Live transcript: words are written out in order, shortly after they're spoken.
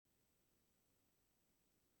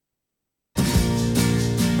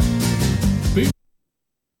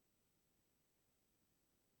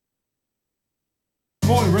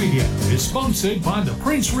Radio is sponsored by the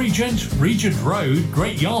Prince Regent, Regent Road,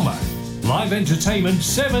 Great Yarmouth. Live entertainment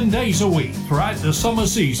 7 days a week throughout the summer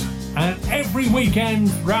season and every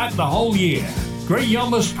weekend throughout the whole year. Great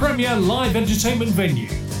Yarmouth's premier live entertainment venue,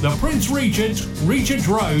 the Prince Regent, Regent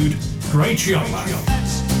Road, Great Yarmouth.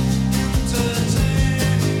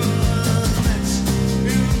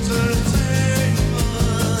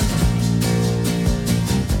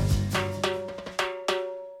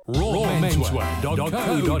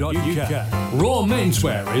 rawmenswear.co.uk. Raw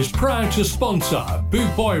Menswear is proud to sponsor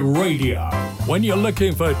Boot Boy Radio. When you're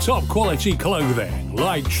looking for top quality clothing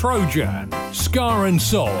like Trojan, Scar and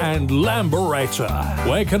Soul and Lamberetta,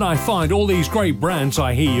 where can I find all these great brands,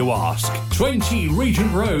 I hear you ask? 20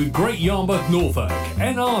 Regent Road, Great Yarmouth, Norfolk,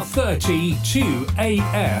 NR30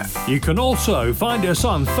 2AF. You can also find us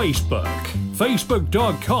on Facebook,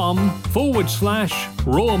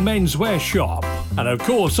 facebook.com/Raw Menswear Shop. And of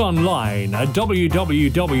course online at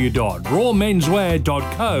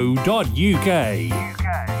www.rawmenswear.co.uk.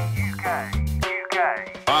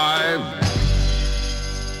 5,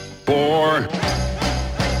 4,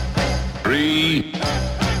 3,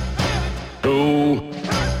 2,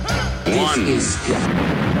 1.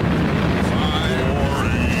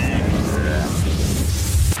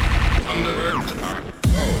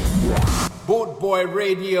 Boot Boy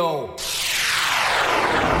Radio.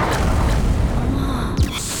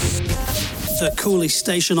 The coolest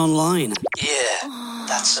station online. Yeah,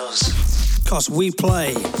 that's us. 'Cause we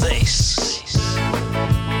play This.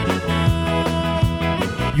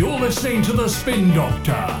 You're listening to The Spin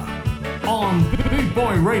Doctor on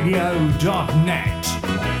bootboyradio.net.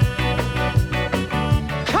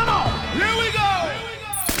 Come on, here we go.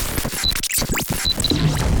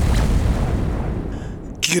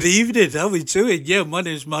 Good evening, how we doing? Yeah, my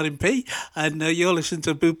name is Martyn P, and you're listening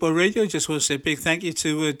to Boot Boy Radio. Just want to say a big thank you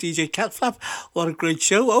to DJ Catflap. What a great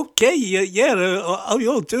show. Okay, how you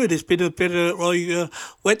all doing? It's been a bit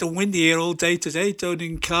wet and windy here all day today, down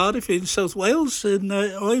in Cardiff in South Wales and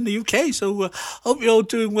in the UK. So hope you're all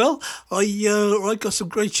doing well. I got some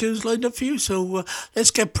great tunes lined up for you. So let's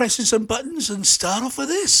get pressing some buttons and start off with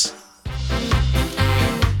this.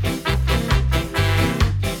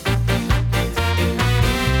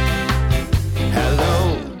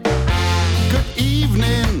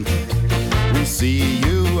 See,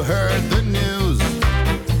 you heard the news.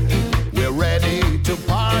 We're ready to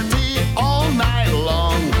party all night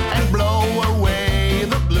long and blow away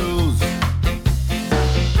the blues.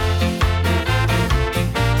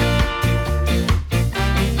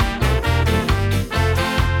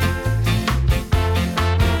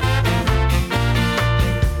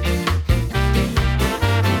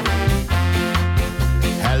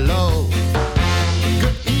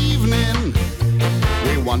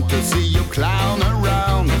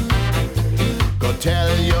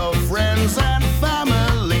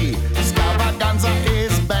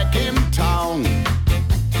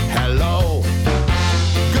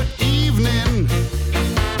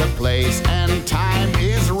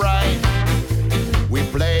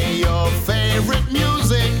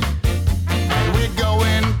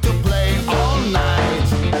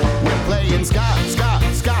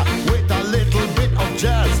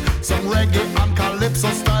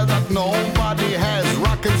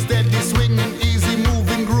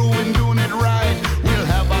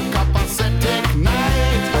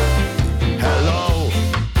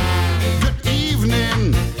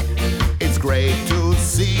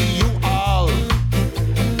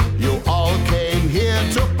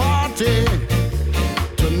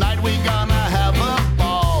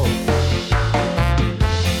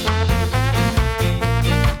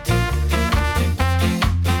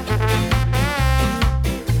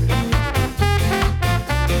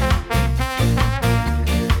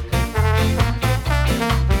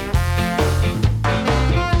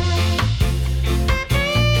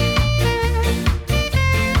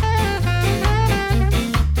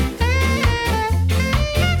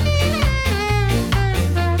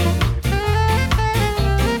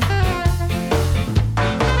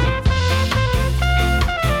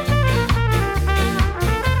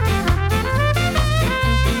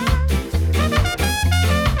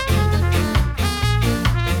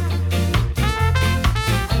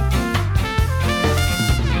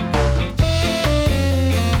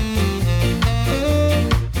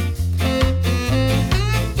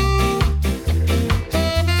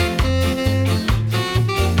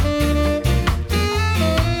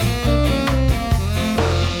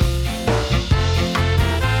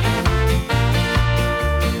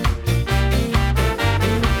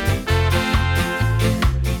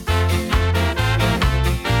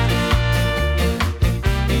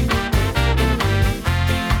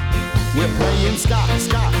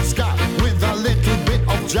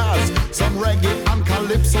 some reggae and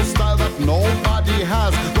calypso style that nobody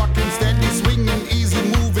has. Rocking steady, swinging, easy,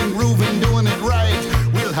 moving, grooving, doing it right.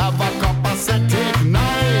 We'll have a copacetic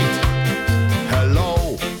night.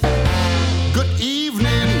 Hello, good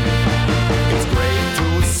evening. It's great to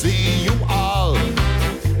see you all.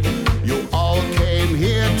 You all came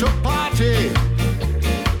here to party.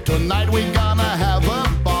 Tonight we're gonna have a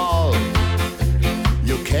ball.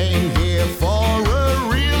 You came here for a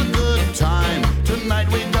real good time. Tonight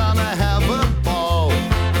we're gonna have a ball.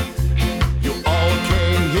 You all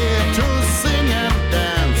came here to sing and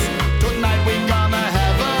dance. Tonight we're gonna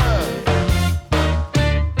have a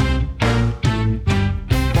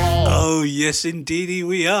ball. Oh, yes, indeedy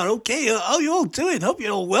we are. Okay, how you all doing? Hope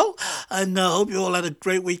you're all well, and hope you all had a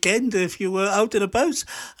great weekend if you were out and about.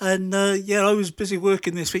 And yeah, I was busy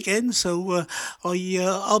working this weekend, so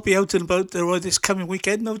I'll be out and about this coming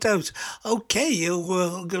weekend, no doubt. Okay, I'm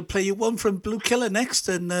going to play you one from Blue Killer next,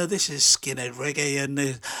 and this is Skinhead Reggae, and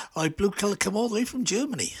Blue Killer come all the way from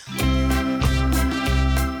Germany.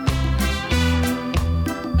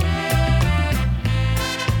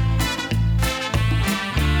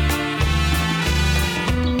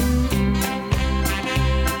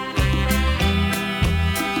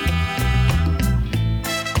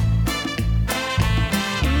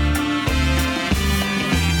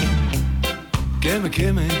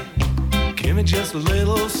 Give me just a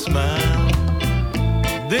little smile.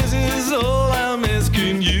 This is all I'm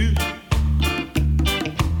asking you.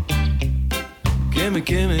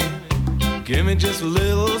 Give me just a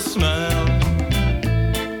little smile.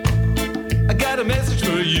 I got a message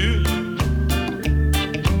for you.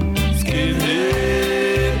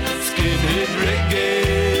 Skinhead, skinhead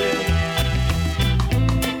reggae.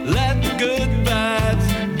 Let the good vibes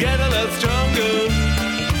get a lot stronger.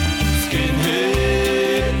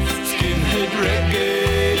 Skinhead, skinhead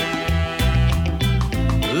reggae.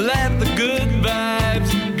 Let the good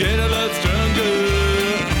vibes get a lot stronger.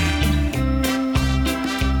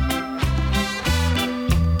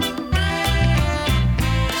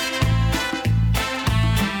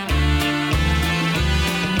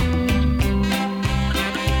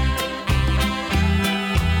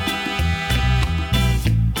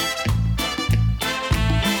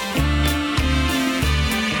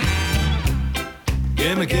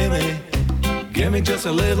 Give me just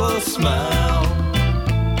a little smile.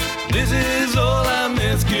 This is all I'm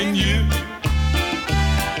asking you.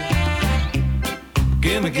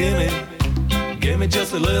 Give me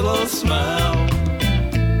just a little smile.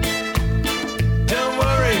 Don't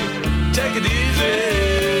worry, take it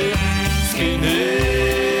easy.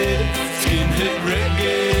 Skinhead, skinhead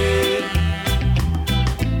reggae.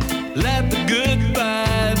 Let the good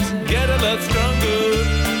vibes get a lot stronger.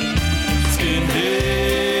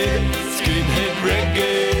 Skinhead, skinhead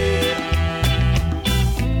reggae.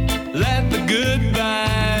 Let the good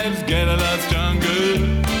vibes get a lot stronger.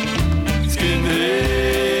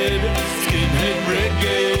 Skinhead, skinhead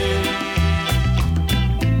reggae.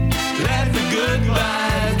 Let the good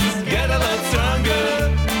vibes get a lot stronger.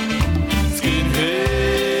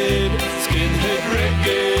 Skinhead, skinhead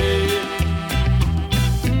reggae.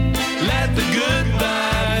 Let the good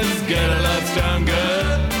vibes get a lot stronger.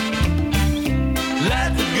 Let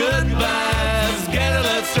the good vibes get a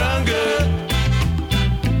lot stronger.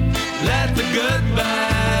 Let the good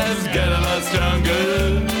vibes get a lot stronger.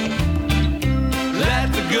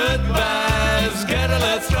 Let the good vibes get a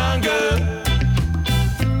lot stronger.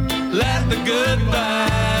 Let the good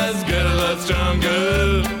vibes get a lot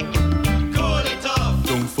stronger. Cool it off.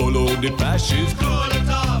 Don't follow the fascists. Cool it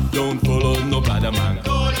off. Don't follow no bad man.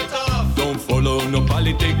 Cool it off. Don't follow no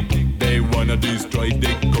politics. They wanna destroy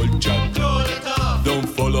the culture. Cool it off. Don't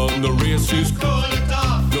follow no racist. Cool it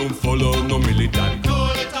off. Don't follow no militant.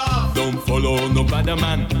 Cool it off. Don't follow no bad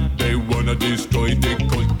man. They wanna destroy the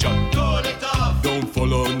culture. Cool it off. Don't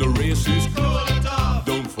follow no racist. Cool it off.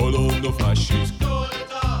 Don't follow no fascist. Cool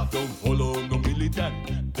it off. Don't follow no militant.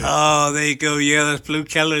 Oh, there you go. Yeah, that's Blue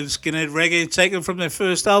Killer and Skinhead Reggae, taken from their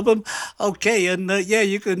first album. Okay, and yeah,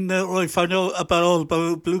 you can find out about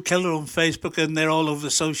Blue Killer on Facebook, and they're all over the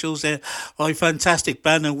socials. They're fantastic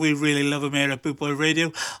band, and we really love them here at Boot Boy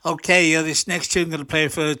Radio. Okay, this next tune I'm going to play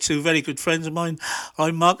for two very good friends of mine.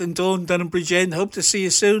 I'm Mark and Dawn, Dunbridge End. Hope to see you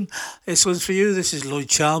soon. This one's for you. This is Lloyd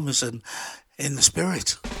Chalmers and In the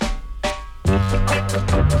Spirit.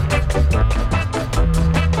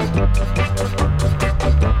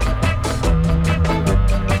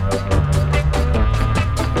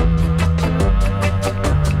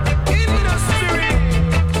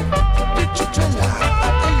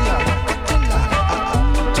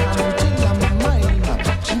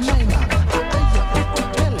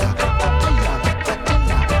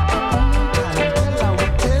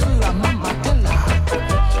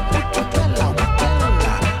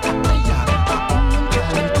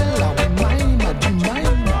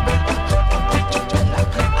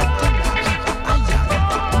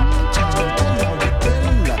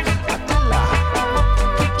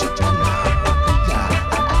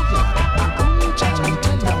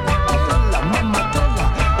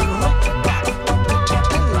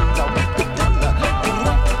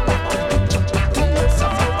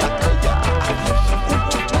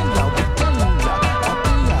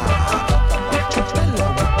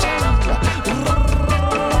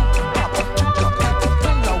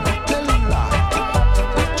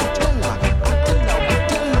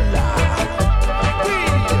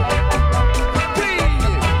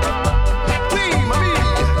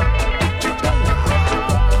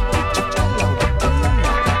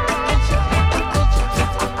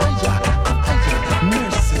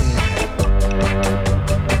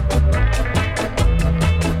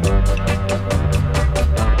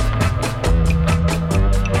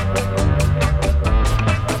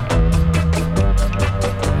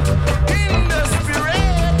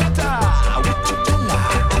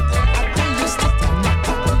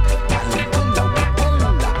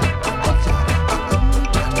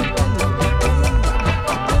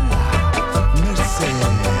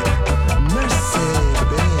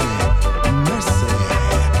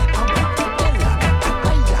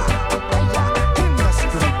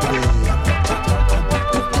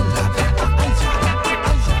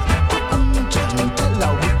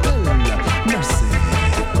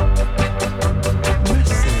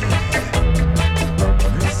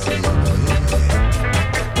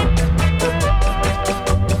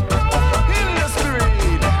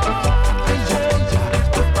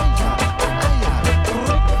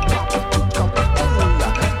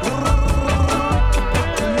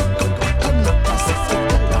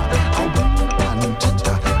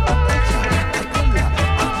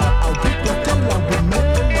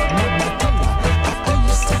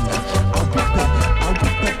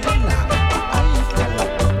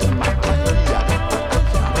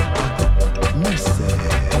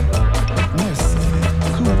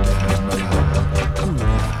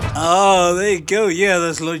 Oh, there you go. Yeah,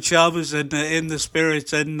 that's Lloyd Chalmers and In the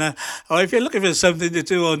Spirit. And if you're looking for something to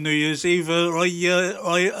do on New Year's Eve,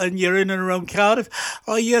 and you're in and around Cardiff,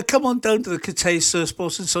 come on down to the Cathay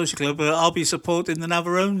Sports and Social Club. I'll be supporting the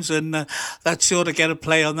Navarrones, and that's sure to get a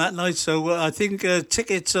play on that night. So I think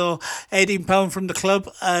tickets are £18 from the club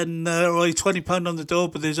and £20 on the door,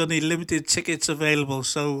 but there's only limited tickets available.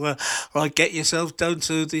 So get yourself down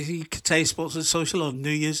to the Cathay Sports and Social on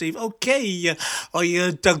New Year's Eve. Okay,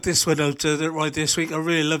 I dug this one out right this week. I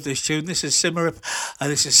really love this tune. This is Simmerip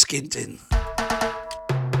and this is Skintin.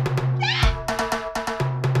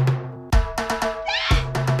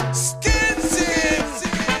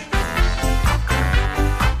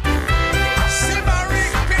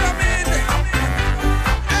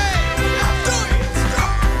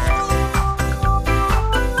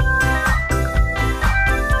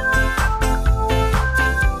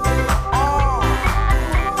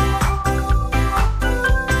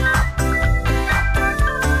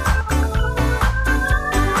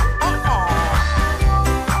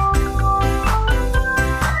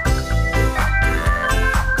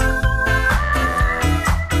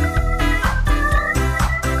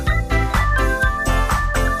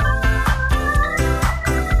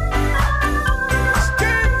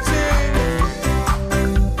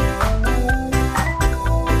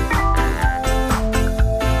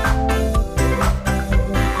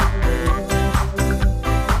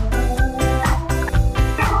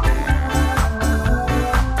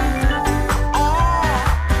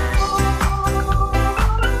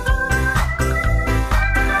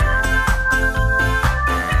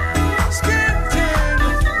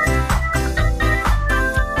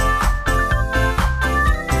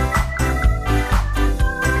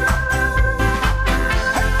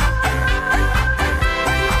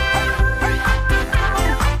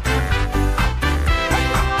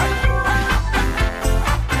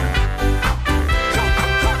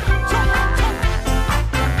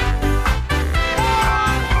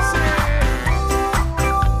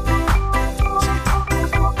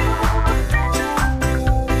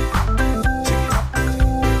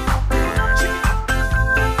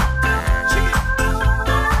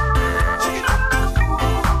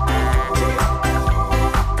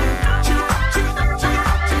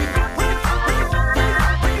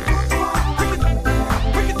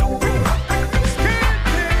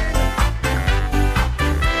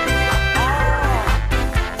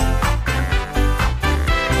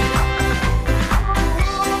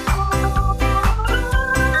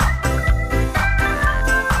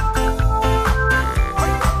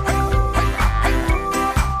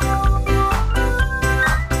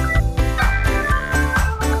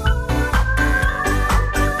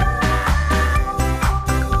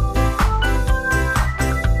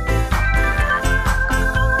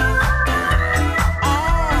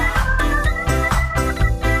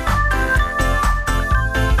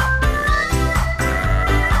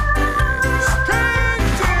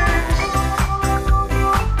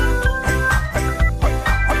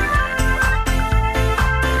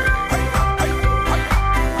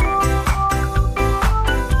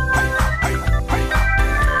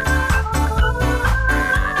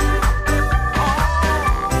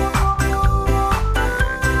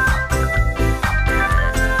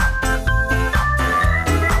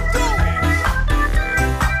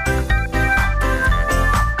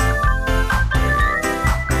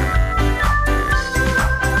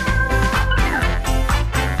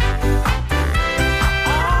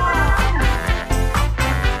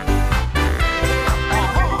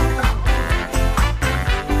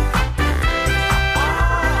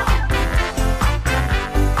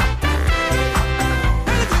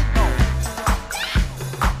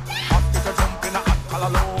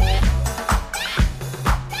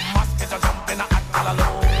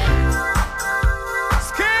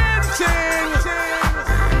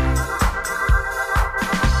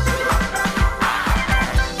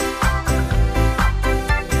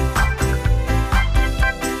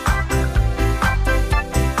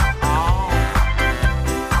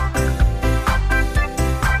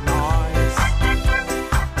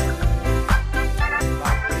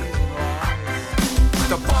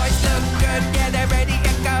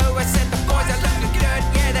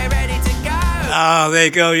 Ah, there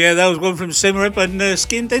you go. Yeah, that was one from Simmerip and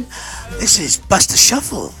Skintin. This is Buster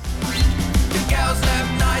Shuffle. The girls look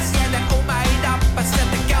nice, yeah, they're all made up. I said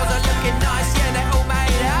the girls are looking nice, yeah, they're all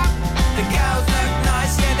made up. The girls look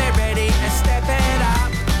nice, yeah, they're ready to step it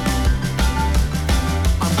up.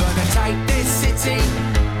 I'm gonna take this city,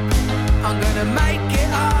 I'm gonna make it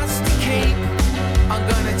ours to keep. I'm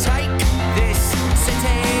gonna take this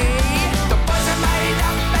city. The boys are made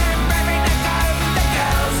up and ready to go. The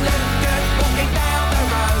girls look good,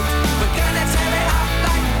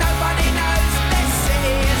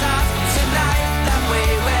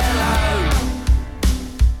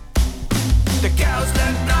 The girls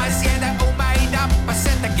look nice, yeah, they're all made up. I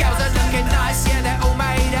said the girls are looking nice, yeah, they're all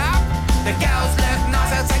made up. The girls look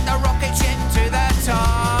nice, I'll take the rocket ship to the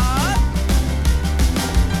top.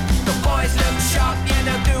 The boys look sharp, yeah,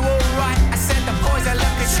 they'll do alright. I said the boys are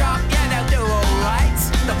looking sharp, yeah, they'll do alright.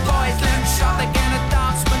 The boys look sharp, they're gonna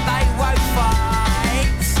dance, but they won't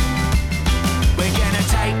fight. We're gonna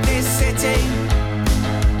take this city,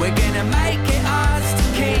 we're gonna make it ours to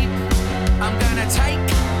keep. I'm gonna take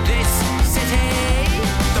this city.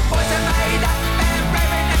 The boys are made up and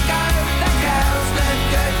raring to go. The girls look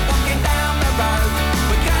good walking down the road.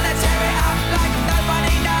 We're gonna tear it up like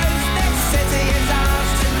nobody knows. This city is ours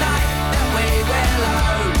tonight that we will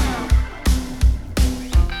own.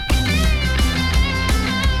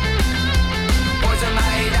 Boys are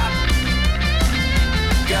made up,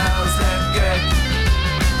 girls look good.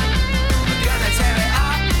 We're gonna tear it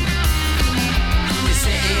up. The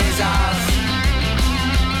city is ours.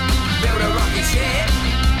 Build a rocket ship,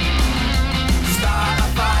 start a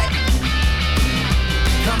fight.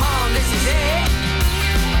 Come on, this is it.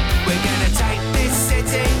 We're gonna take this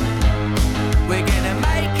city, we're gonna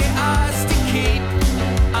make it ours to keep.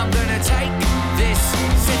 I'm gonna take this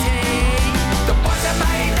city. The boys are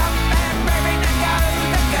made up and raring to go.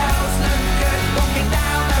 The girls look good walking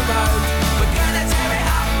down the road. We're gonna tear it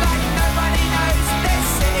up like nobody knows. This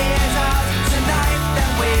city is ours tonight that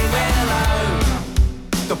we will own.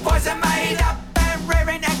 The boys are made up and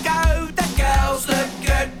raring to go. The girls look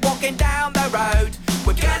good walking down the road.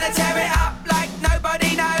 We're gonna tear it up like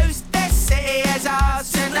nobody knows. This city is ours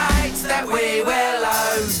tonight that we will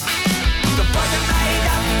own. The boys are made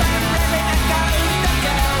up and raring to go. The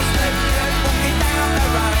girls look good walking down the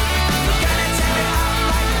road. We're gonna tear it up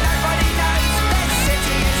like nobody knows. This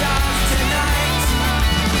city is ours tonight.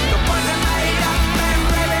 The boys are made up and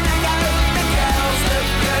raring to go. The girls look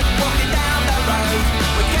good walking down the road.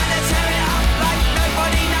 We're gonna tear it up like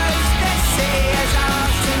nobody knows. This city is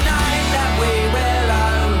ours tonight that we will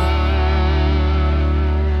own.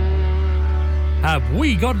 Have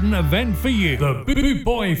we got an event for you? The Boot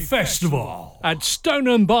Boy Festival at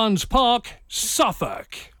Stoneham Barnes Park,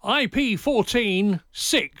 Suffolk. IP 14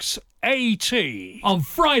 6AT. On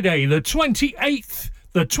Friday the 28th,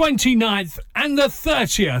 the 29th and the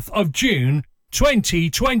 30th of June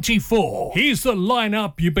 2024. Here's the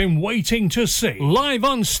lineup you've been waiting to see. Live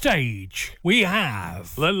on stage, we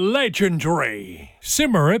have the legendary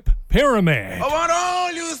Symarip Pyramid. I want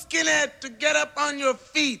all you skinheads to get up on your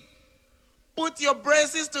feet. Put your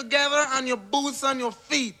braces together and your boots on your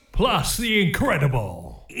feet. Plus the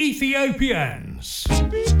incredible Ethiopians.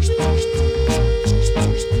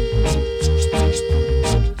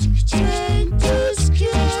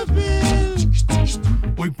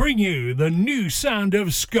 We bring you the new sound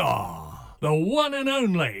of ska, the one and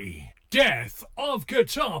only Death of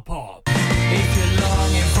Guitar Pop. If you're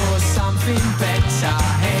longing for something better,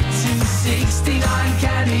 head to 69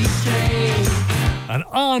 Candy Street. And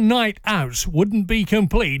our night out wouldn't be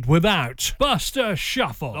complete without Buster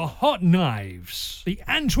Shuffle, the Hot Knives, the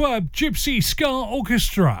Antwerp Gypsy Ska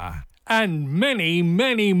Orchestra, and many,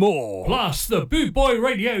 many more. Plus the Boot Boy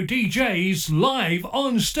Radio DJs live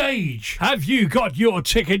on stage. Have you got your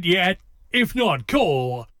ticket yet? If not,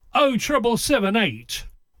 call 07778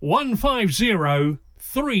 150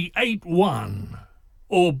 381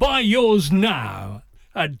 or buy yours now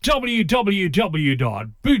at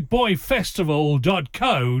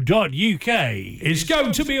www.bootboyfestival.co.uk. It's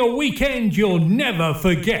going to be a weekend you'll never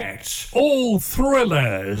forget. All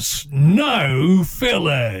thrillers, no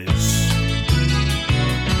fillers.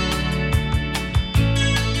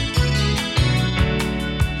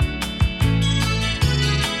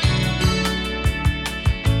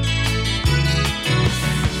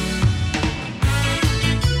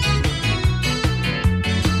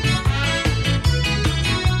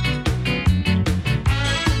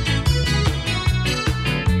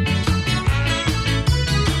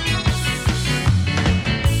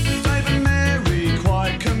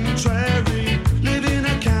 Contrary, live in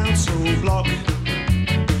a council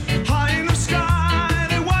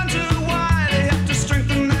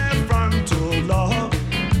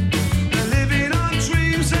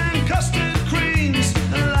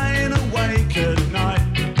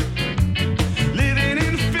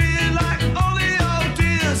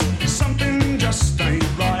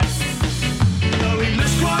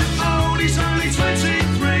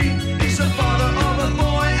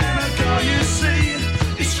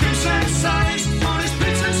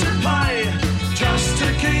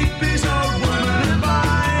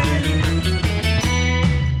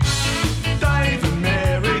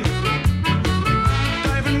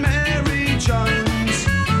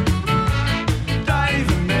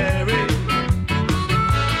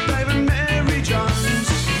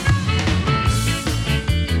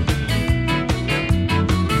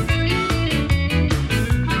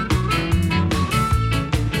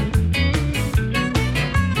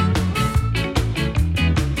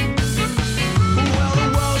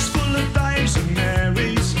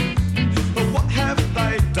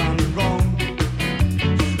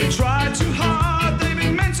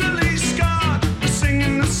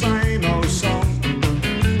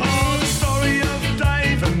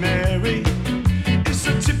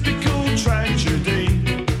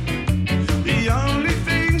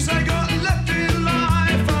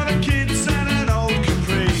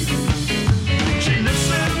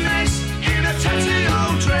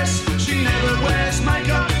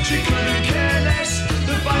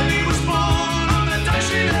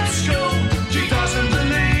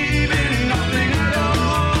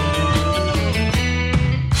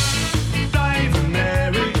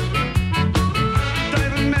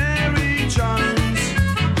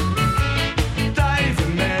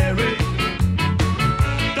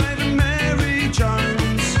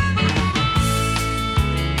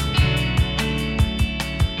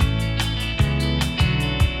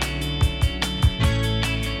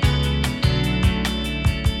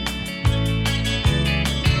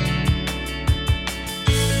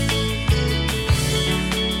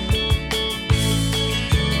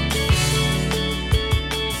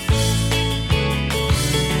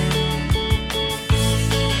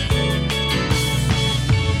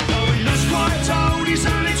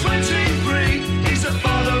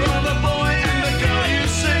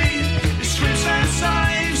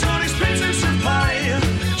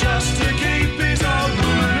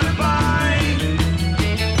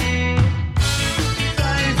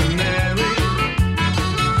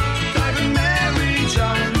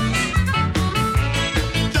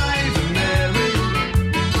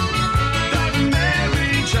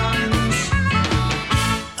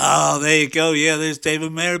Oh, there you go. Yeah, there's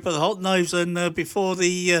David Mary by the Hot Knives, and before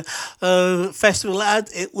the festival ad,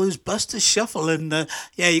 it was Buster Shuffle, and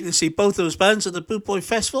yeah, you can see both those bands at the Boot Boy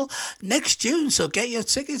Festival next June. So get your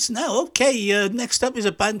tickets now. Okay, next up is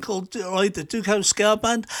a band called the Duke House Ska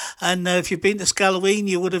Band, and if you've been to Scalloween,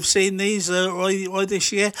 you would have seen these right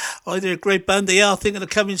this year. Right, they're a great band. They are thinking of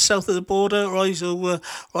coming south of the border. Right, so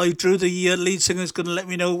Drew, the lead singer, is going to let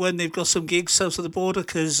me know when they've got some gigs south of the border,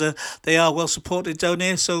 because they are well supported down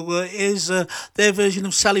here. So here's their version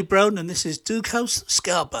of Sally Brown, and this is Duke House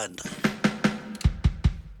Ska Band.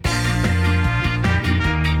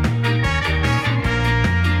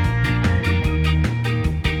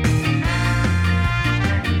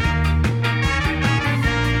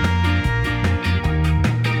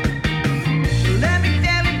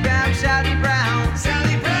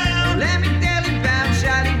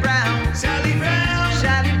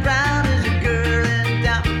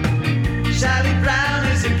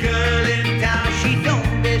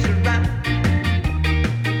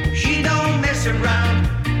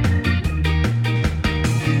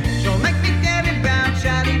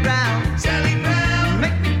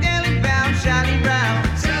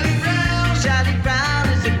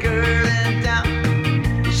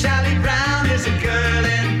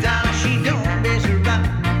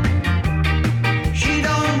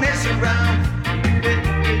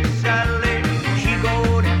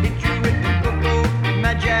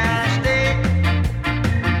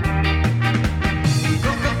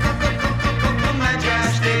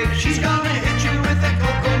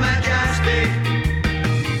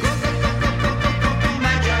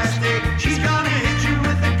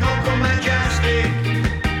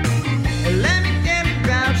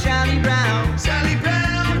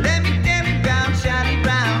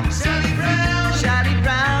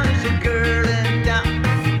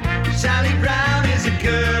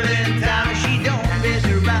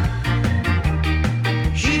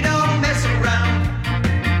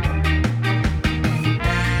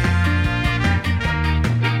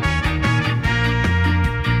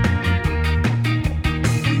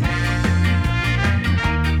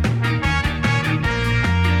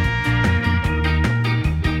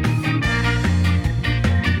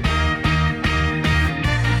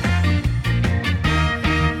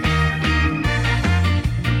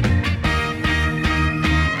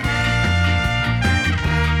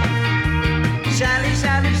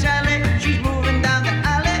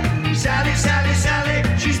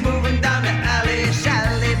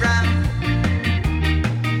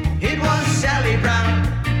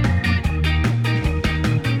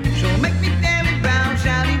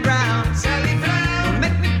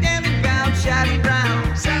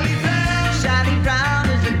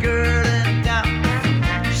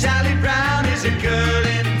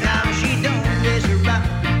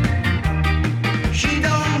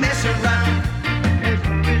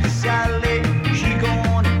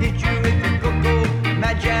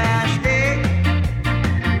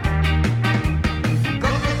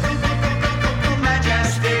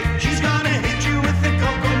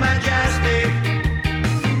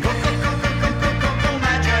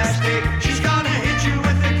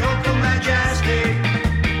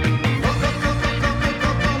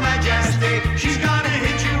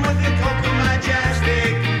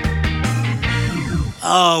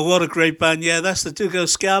 Oh, what a great band. Yeah, that's the Duke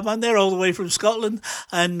House Ska Band. They're all the way from Scotland.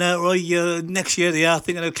 And next year they are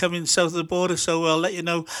thinking of coming south of the border. So I'll let you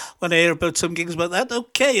know when I hear about some gigs about that.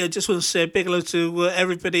 Okay, I just want to say a big hello to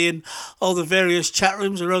everybody in all the various chat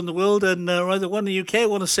rooms around the world. And the one in the UK, I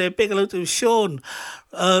want to say a big hello to Sean,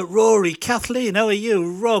 Rory, Kathleen, how are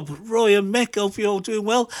you? Rob, Roy and Mick, hope you're all doing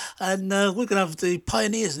well. And we're going to have the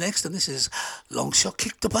Pioneers next. And this is Long Shot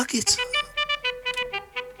Kick the Bucket.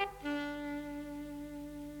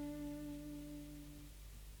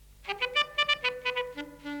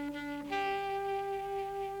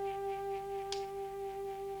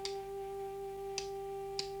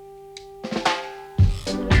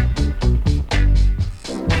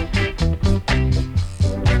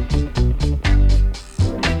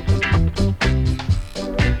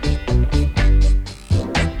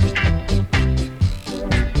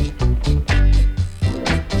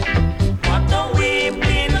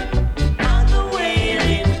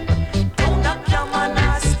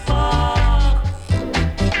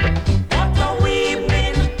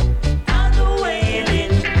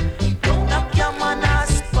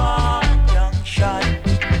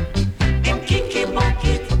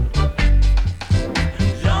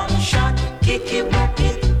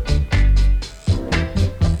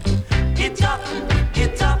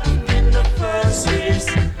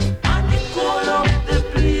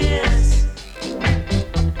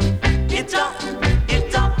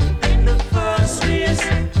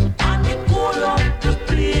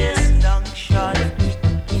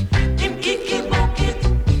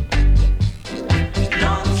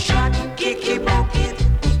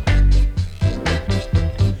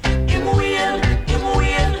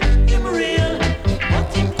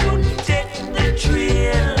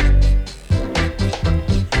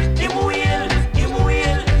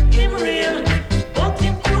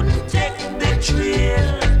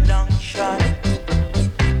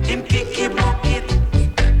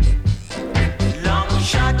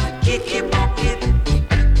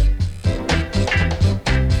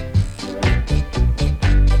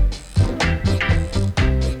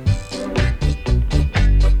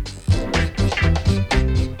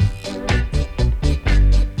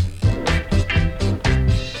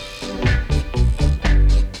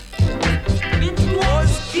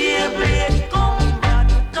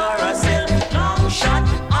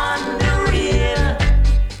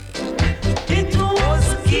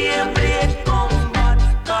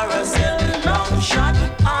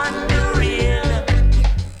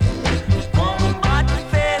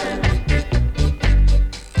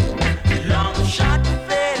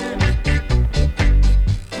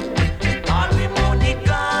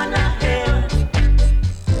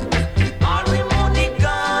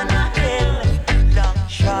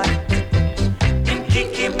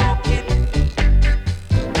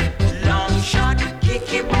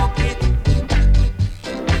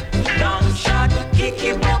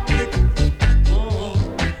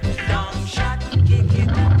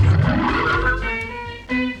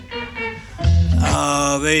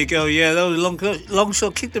 Oh, there you go. Yeah, that was long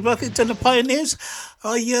shot kick the bucket and the Pioneers.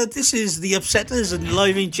 Oh, yeah, this is the Upsetters and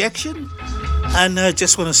Live Injection. And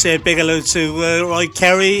just want to say a big hello to Roy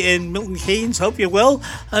Kerry in Milton Keynes. Hope you're well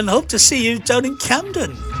and hope to see you down in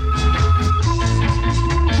Camden.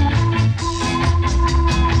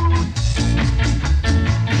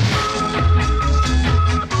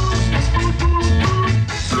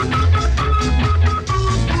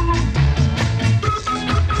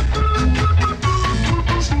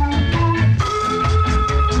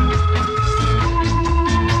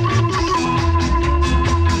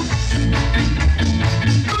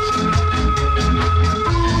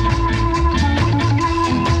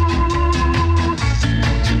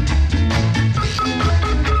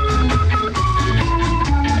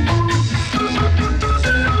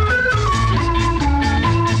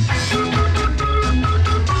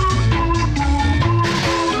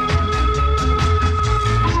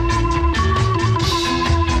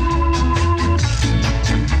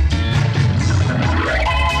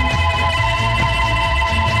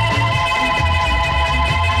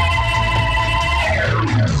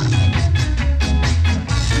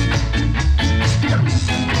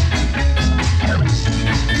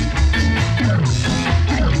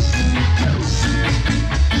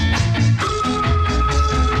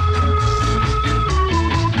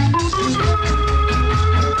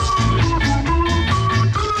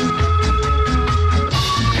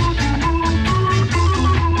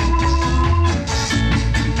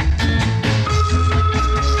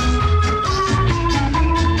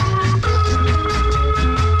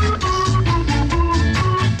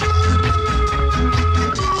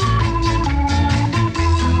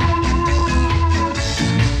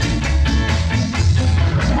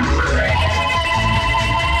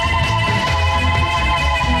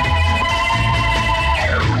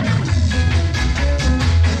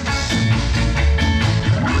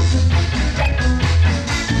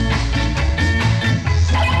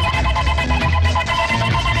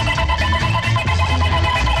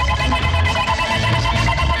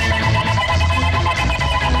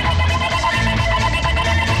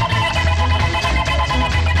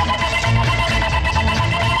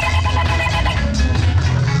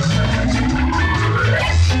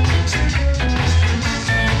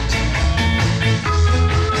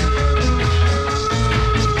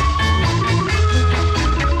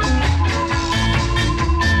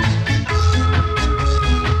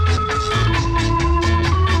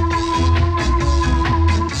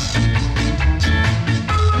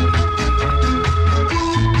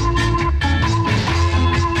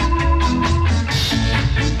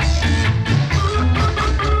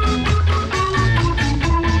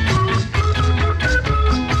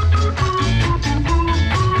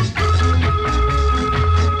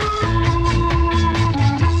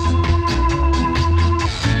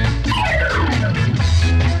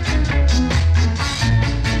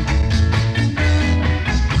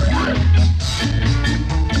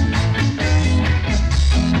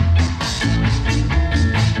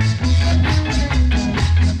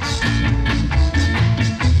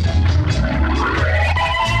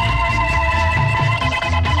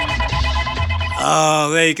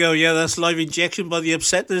 There you go. Yeah, that's Live Injection by the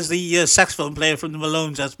Upsetters. The saxophone player from the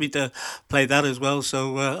Malones asked me to play that as well,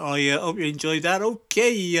 so I hope you enjoyed that.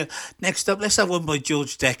 Okay, next up, let's have one by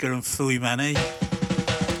George Decker and Fooey Man, eh?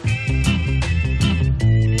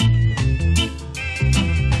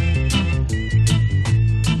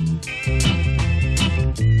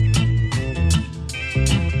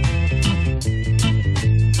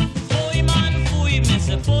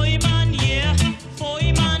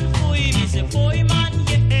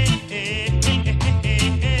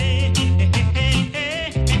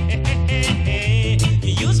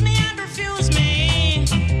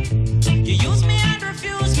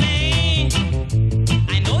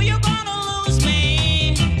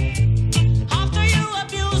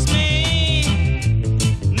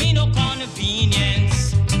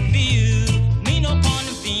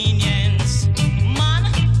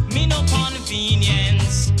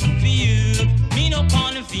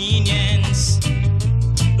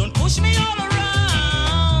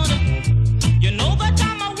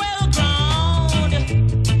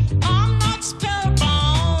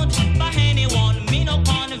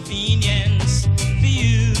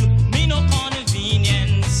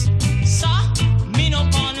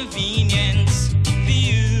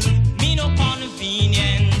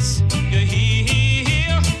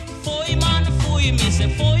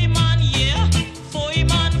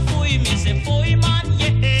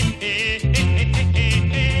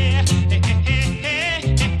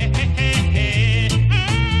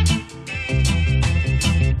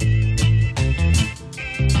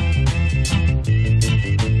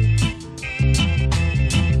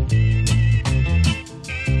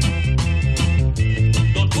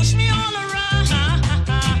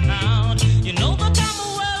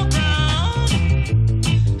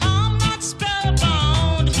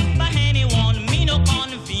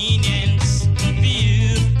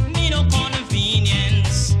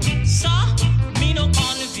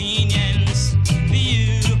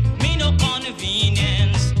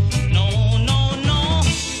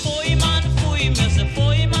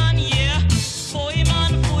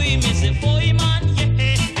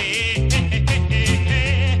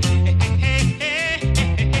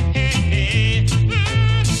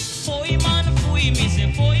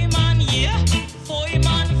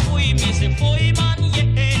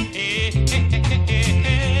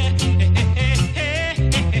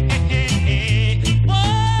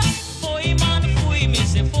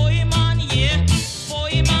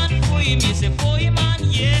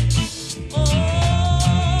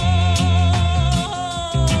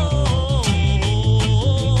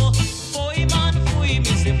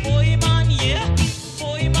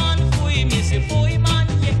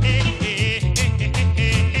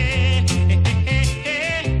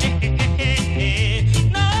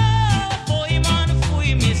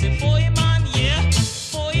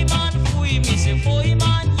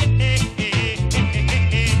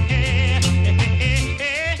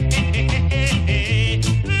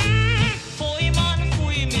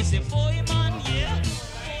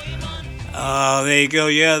 There you go,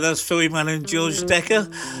 yeah, that's Philly Man and George Decker.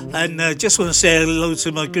 And just want to say hello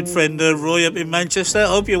to my good friend Roy up in Manchester.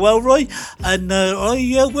 Hope you're well, Roy. And Roy,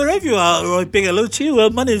 wherever you are, Roy, big hello to you.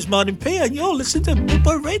 My name is Martyn P, and you're listening to Boot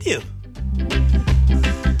Boy Radio.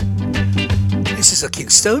 This is the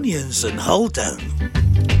Kingstonians and Hold Down.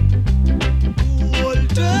 Hold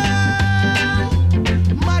down,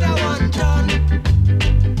 mother one ton.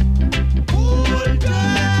 Hold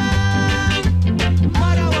down,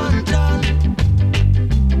 mother one ton.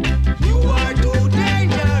 You are too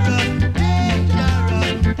dangerous,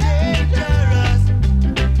 dangerous, dangerous.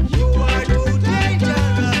 You are too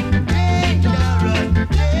dangerous, dangerous,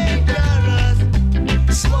 dangerous.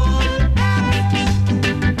 Small acts,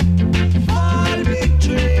 fall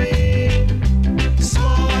victory.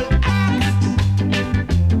 Small acts,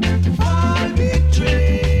 fall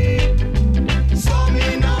victory. So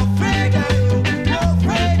me no afraid of you, no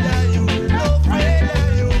afraid of you, no afraid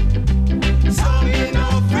of you. So me no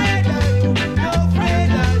afraid of you, no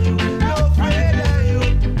afraid of you, no afraid of you.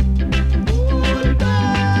 Hold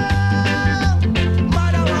down,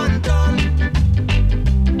 mother one ton.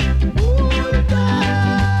 Hold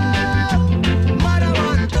down, mother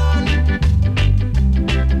one ton.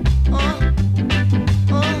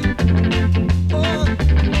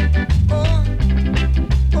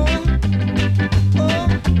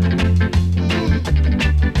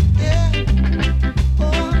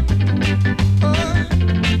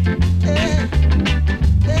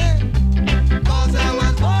 Cause I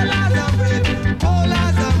was bold as a brave, bold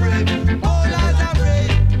as a brave, bold as a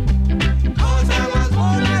brave. Cause I was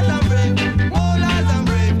bold as a brave, bold as a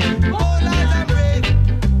brave, bold as a brave.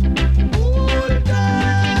 Hold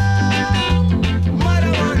down,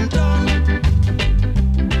 mother one ton.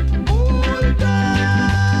 Hold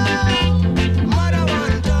down, mother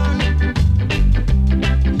one ton.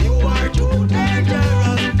 You are too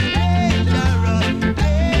dangerous, dangerous,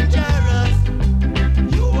 dangerous.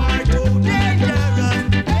 You are too dangerous,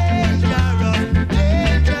 dangerous,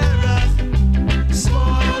 dangerous.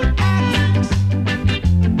 Small acts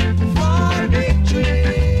for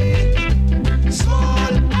victory.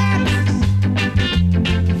 Small acts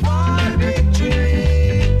for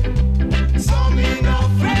victory. So me no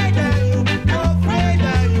afraid of you, no afraid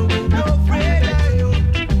of you, no afraid of you.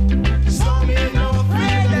 So me no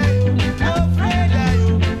afraid of you, no afraid of you,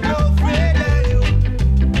 no afraid of you.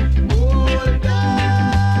 Hold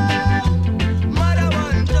down, mother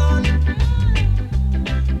one ton.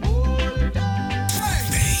 Hold down.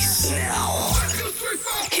 Now,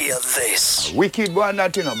 hear this. Wicked one,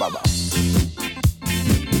 that you know, Baba.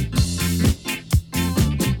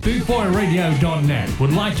 BootboyRadio.net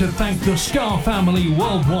would like to thank the Scar family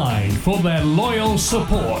worldwide for their loyal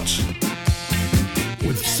support.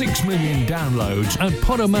 With 6 million downloads at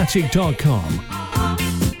Podomatic.com.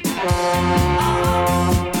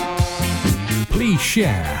 Please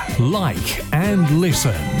share, like, and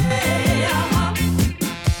listen.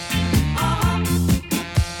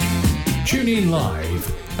 Tune in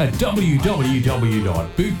live at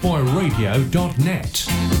www.bootboyradio.net.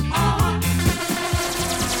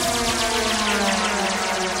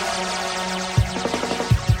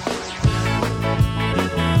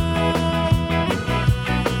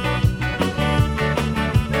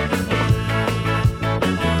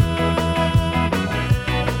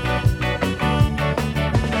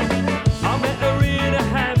 I met her in a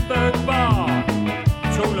Hamburg bar,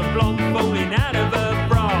 tall and blonde falling out of her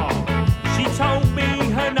bra. She told me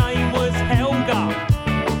her name was Helga,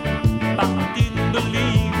 but I didn't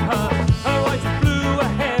believe her.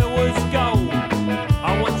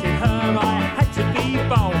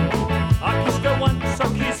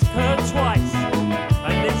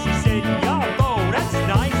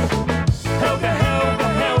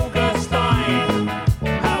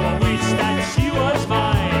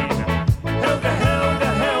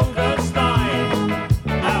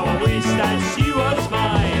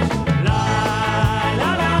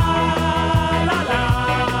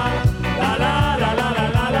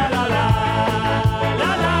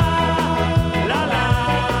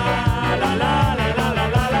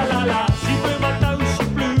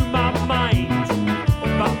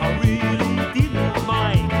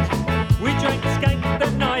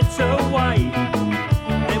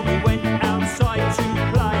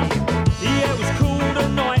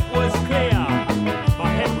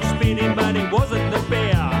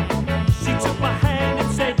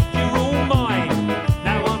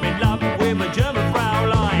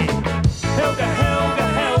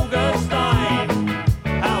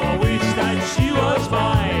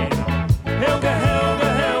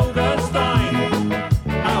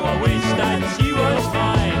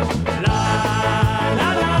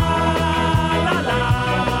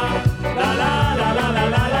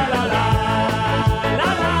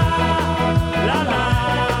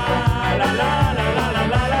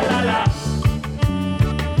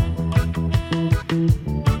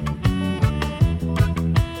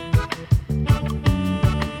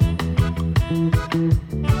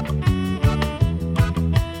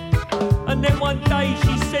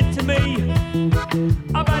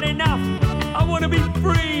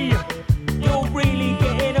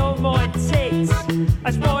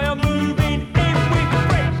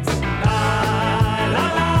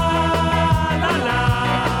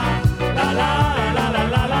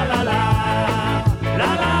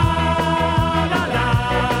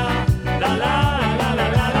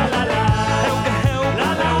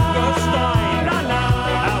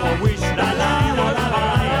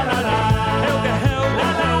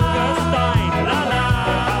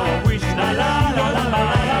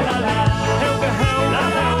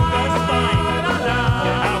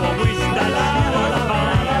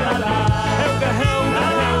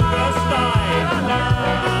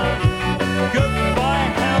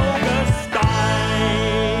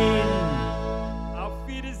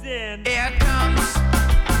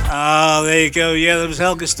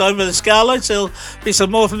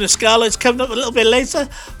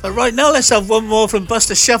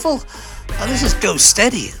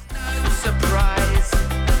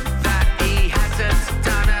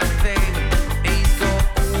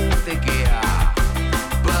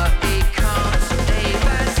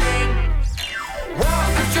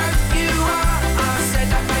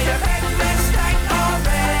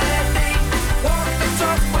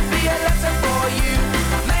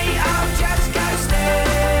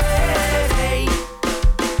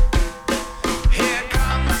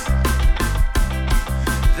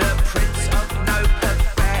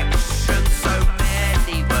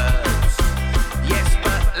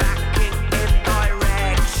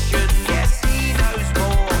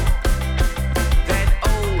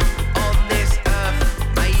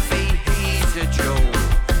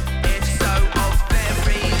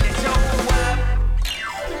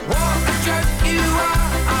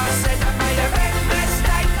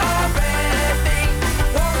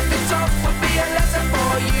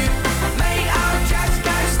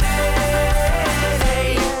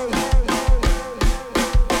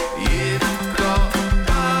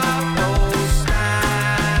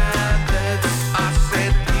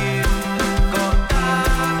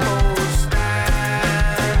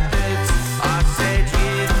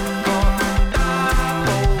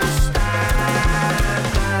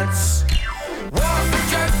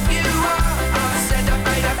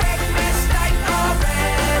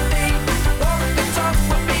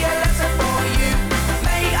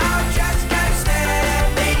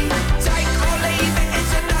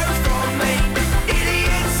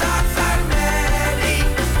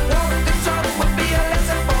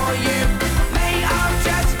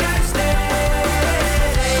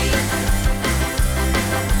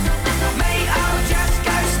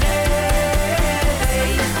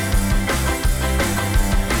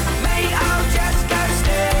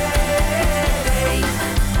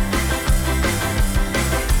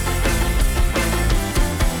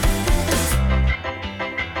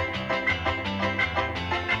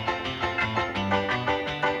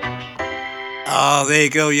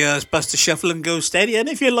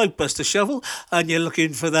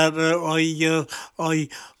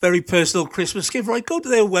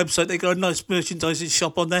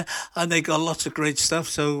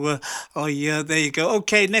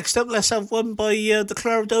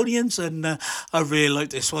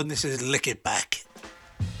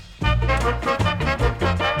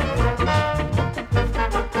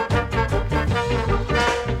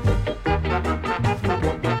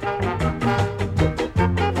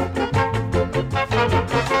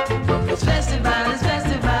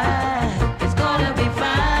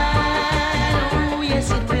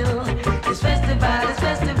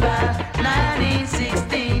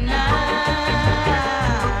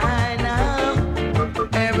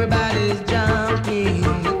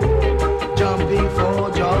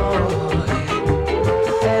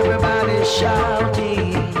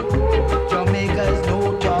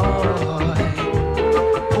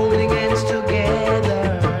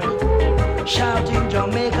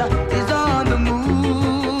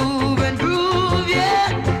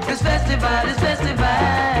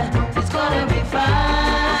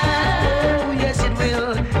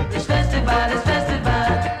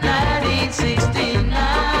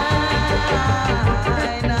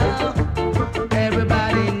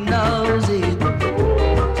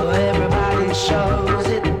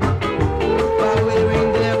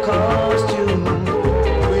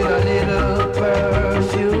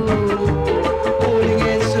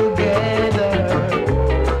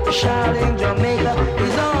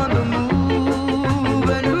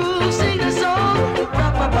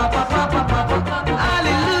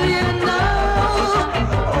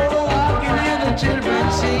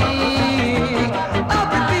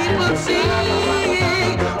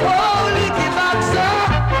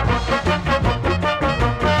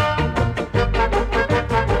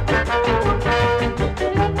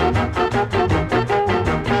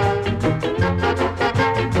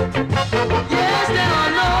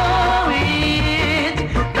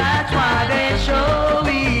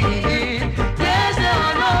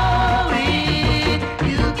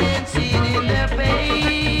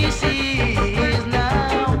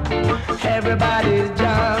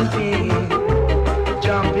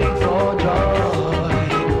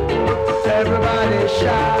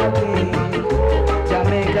 shouting.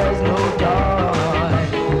 Jamaica's no toy.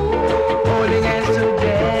 Holding hands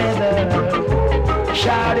together,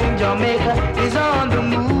 shouting Jamaica is on the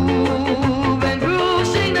move. And Groove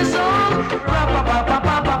sing the song.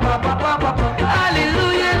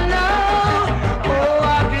 Hallelujah now. Oh,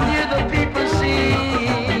 I can hear the people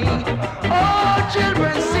sing. Oh,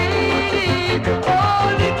 children sing.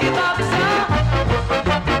 Oh, Nicky Boxer.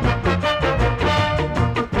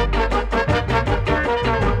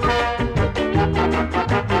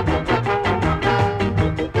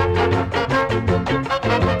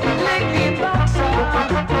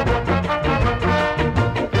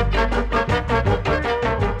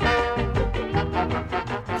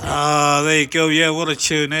 There you go. Yeah, what a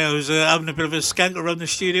tune. I was having a bit of a skank around the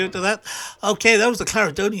studio to that. Okay, that was the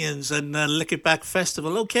Caledonians and Lick It Back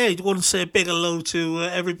Festival. Okay, I want to say a big hello to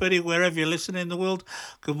everybody, wherever you're listening in the world.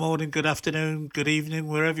 Good morning, good afternoon, good evening,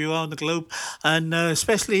 wherever you are on the globe. And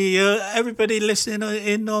especially everybody listening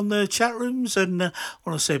in on the chat rooms. And I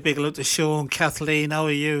want to say a big hello to Sean, Kathleen, how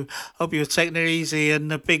are you? Hope you're taking it easy.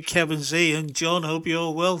 And Big Kevin Z and John, hope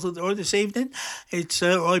you're well this evening. It's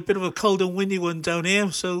a bit of a cold and windy one down here,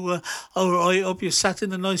 so I hope you're sat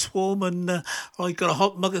in a nice warm and I got a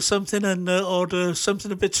hot mug or something and order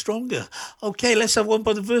something a bit stronger. Okay, let's have one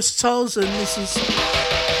by the Versatiles, and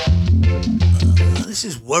this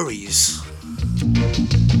is Worries.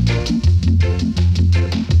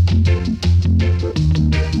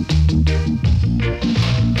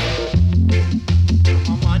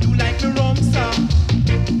 I do like the rum song,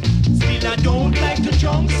 still I don't like the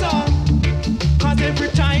junk song. Cause every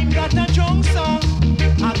time that I junk song,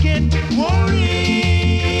 I get worried.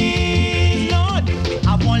 Lord,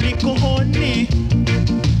 I want little honey.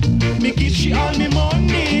 Me give she all me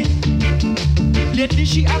money. Lately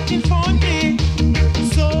she acting funny,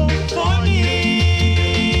 so funny.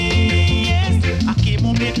 Yes, I came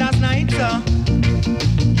home late last night,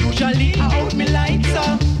 usually I out me lights,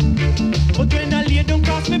 but when I lay down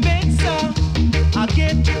cross me bed, I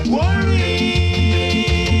get worried.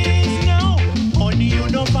 Now, honey, you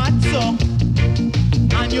know fat, so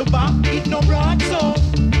and your back it no broad, so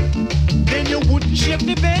then you wouldn't shake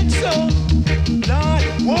the bed, so Lord,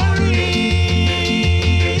 worry.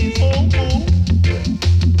 Oh, oh.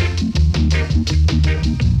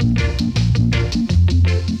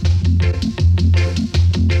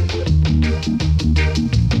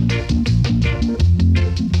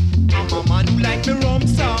 I'm a man who like the rum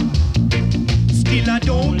song, still I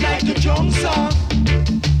don't like the junk song.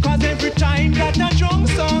 Cause every time that I drunk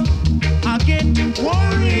song, I get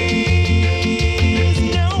worried.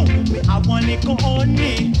 Now, I want little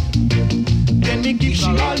honey, then me give she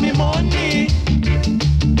all me money.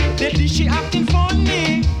 Lately she acting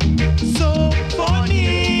funny, so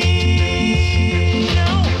funny.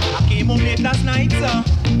 Now, I came home late last night,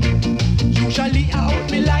 usually I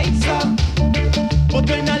out me lights, but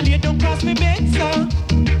when I lay down cross me bed,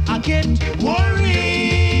 I get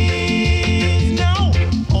worried. Now,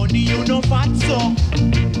 honey, you no fat, so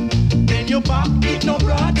then your back it no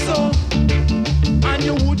broad, so and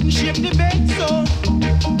you wouldn't shape the bed, so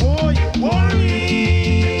boy,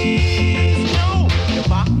 worries. No, your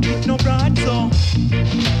back it no broad, so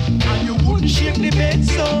and you wouldn't shape the bed,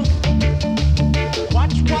 so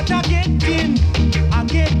watch what I get in, I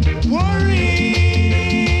get worries.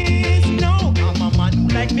 No, I'm a man who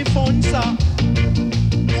like me fun, sir.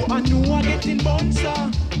 Oh, I know I get in bun,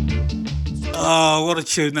 sir. Oh, what a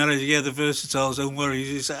tune that is. Yeah, the Versatiles, Don't Worry.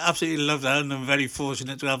 I absolutely love that, and I'm very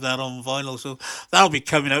fortunate to have that on vinyl. So that'll be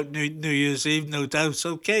coming out New Year's Eve, no doubt.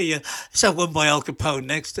 Okay, let's have one by Al Capone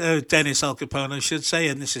next. Dennis Al Capone, I should say.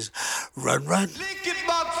 And this is Run Run. Lick it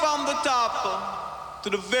back from the top to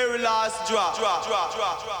the very last drop.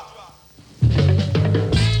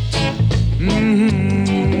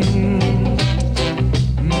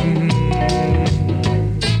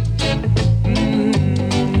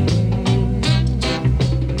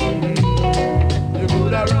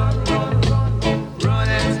 Run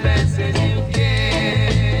as fast as you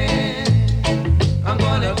can. I'm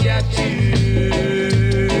gonna get you.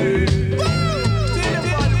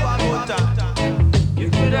 You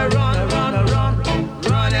coulda run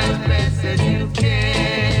as fast as you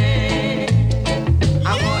can.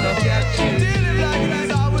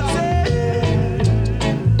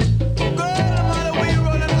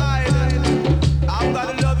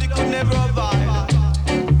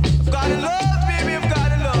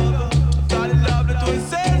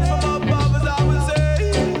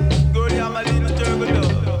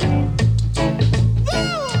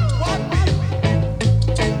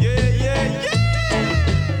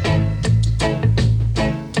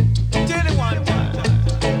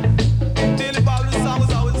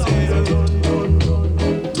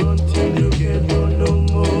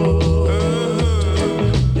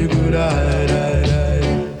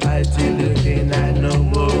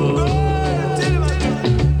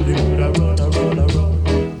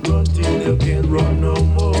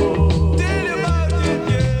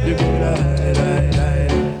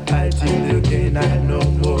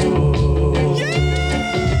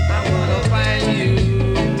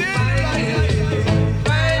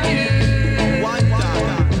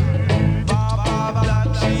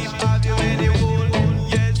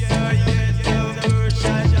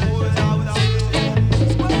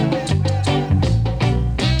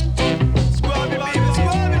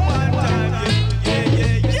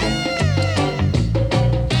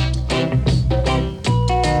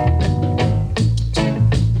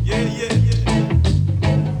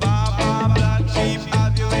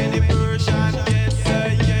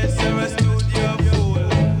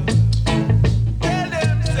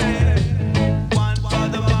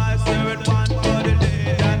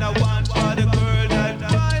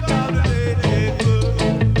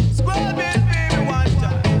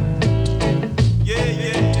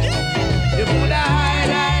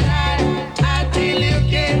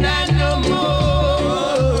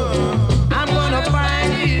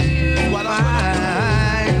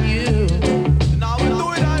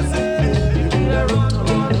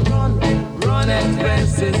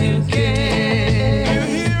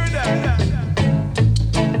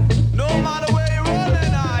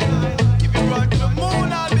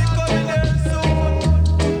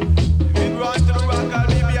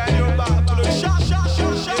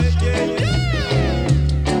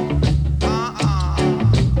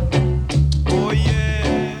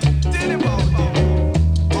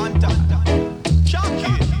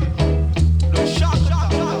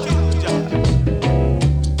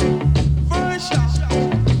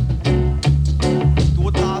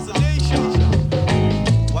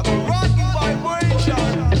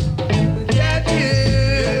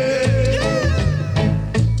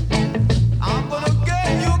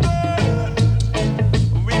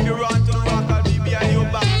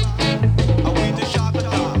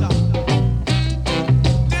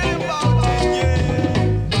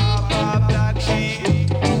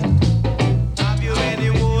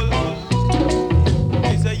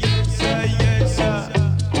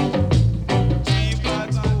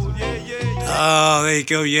 Oh, there you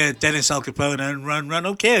go. Yeah, Dennis Al Capone and Run Run.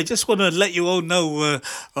 Okay, I just want to let you all know,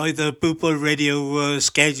 right, the Boot Boy Radio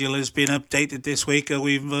schedule has been updated this week.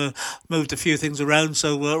 We've moved a few things around,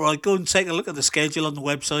 so right, go and take a look at the schedule on the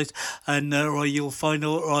website, and right, you'll find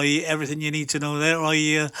out right, everything you need to know there.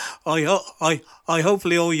 I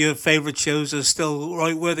hopefully all your favourite shows are still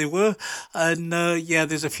right where they were, and yeah,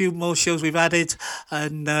 there's a few more shows we've added,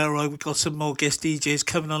 and right, we've got some more guest DJs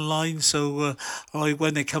coming online. So right,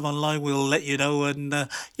 when they come online, we'll let you know. And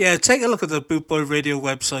yeah, take a look at the Boot Boy Radio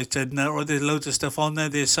website, and right, there's loads of stuff on there.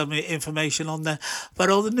 There's some information on there about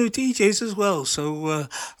all the new DJs as well. So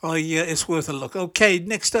right, yeah, it's worth a look. Okay,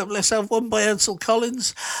 next up, let's have one by Ansel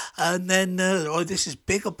Collins, and then right, this is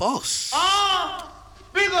Bigger Boss.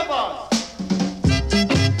 Bigger Boss.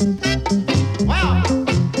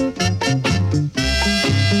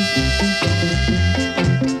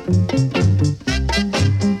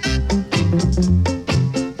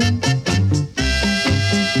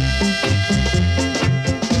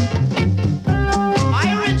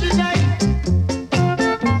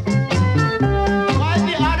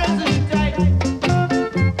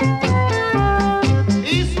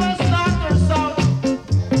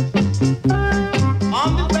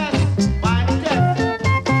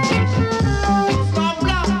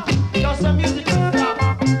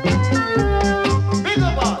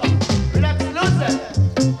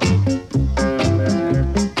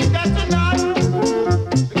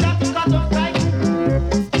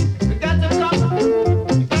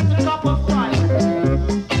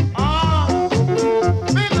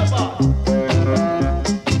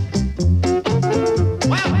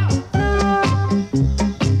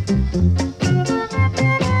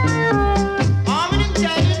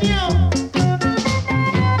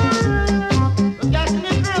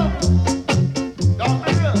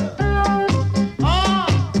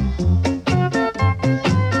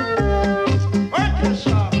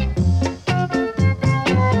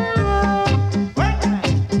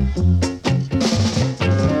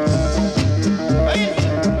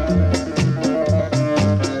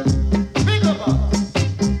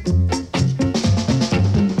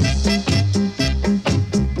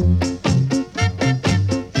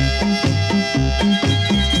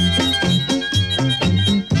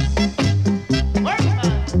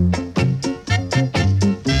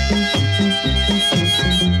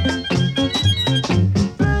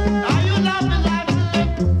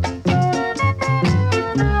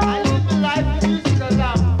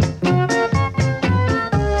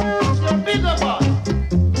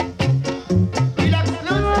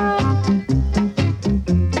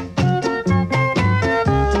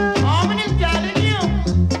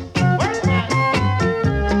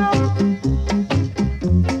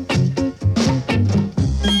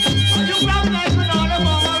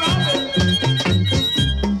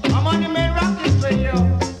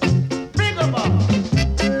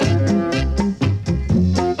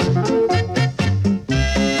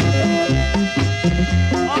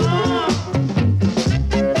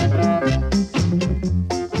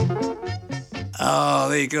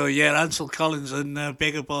 Go, yeah, Ansel Collins and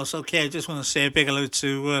Bigger Boss. Okay, I just want to say a big hello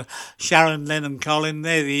to Sharon, Lynn and Colin.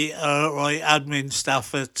 They're the right, admin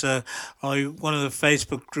staff at one of the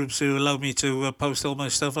Facebook groups who allow me to post all my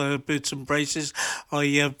stuff, boots and braces.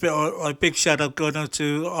 Big shout out going out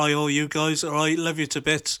to all you guys. I love you to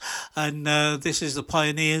bits. And this is the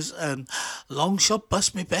Pioneers and Long Shot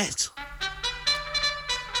Bust Me Bet.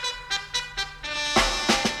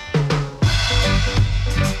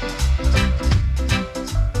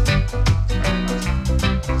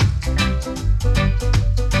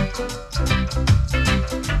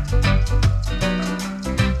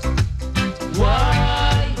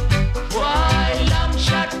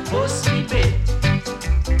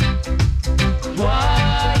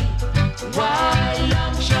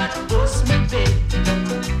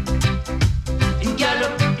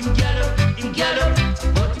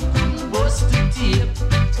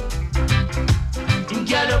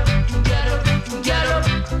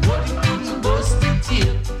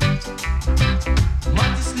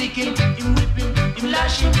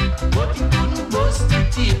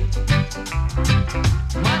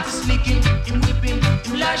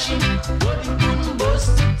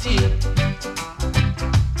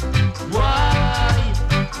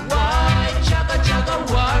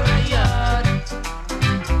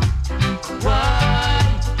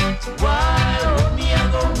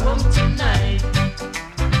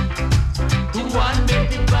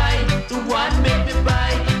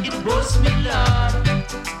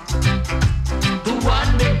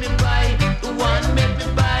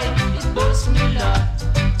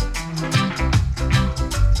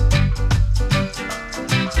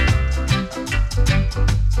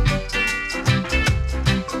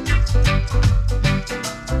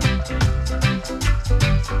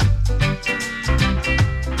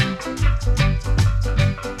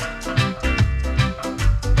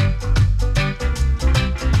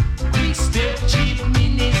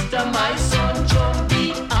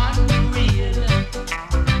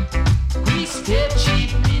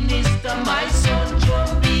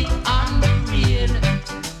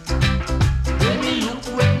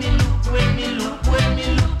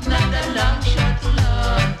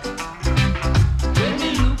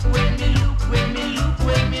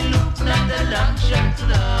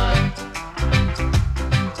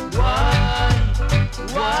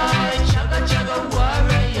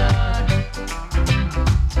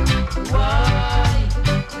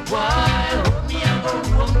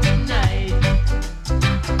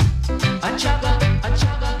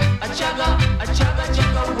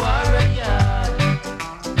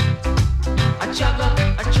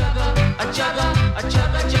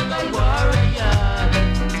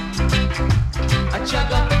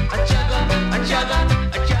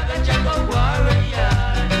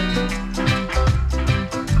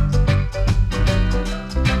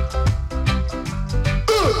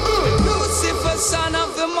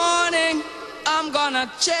 I'm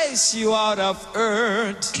gonna chase you out of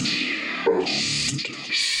earth.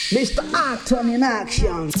 Mr. Acton in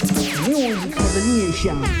action. Music for the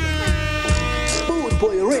nation. Boot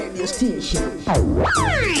Boy Radio Station.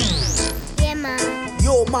 Yeah, man.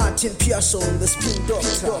 Yo, Martyn Parson, the Spin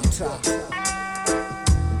Doctor.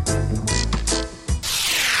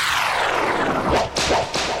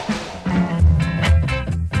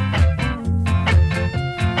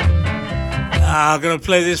 I'm going to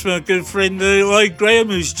play this from a good friend, Roy Graham,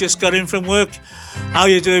 who's just got in from work. How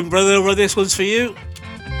you doing, brother? Well, this one's for you.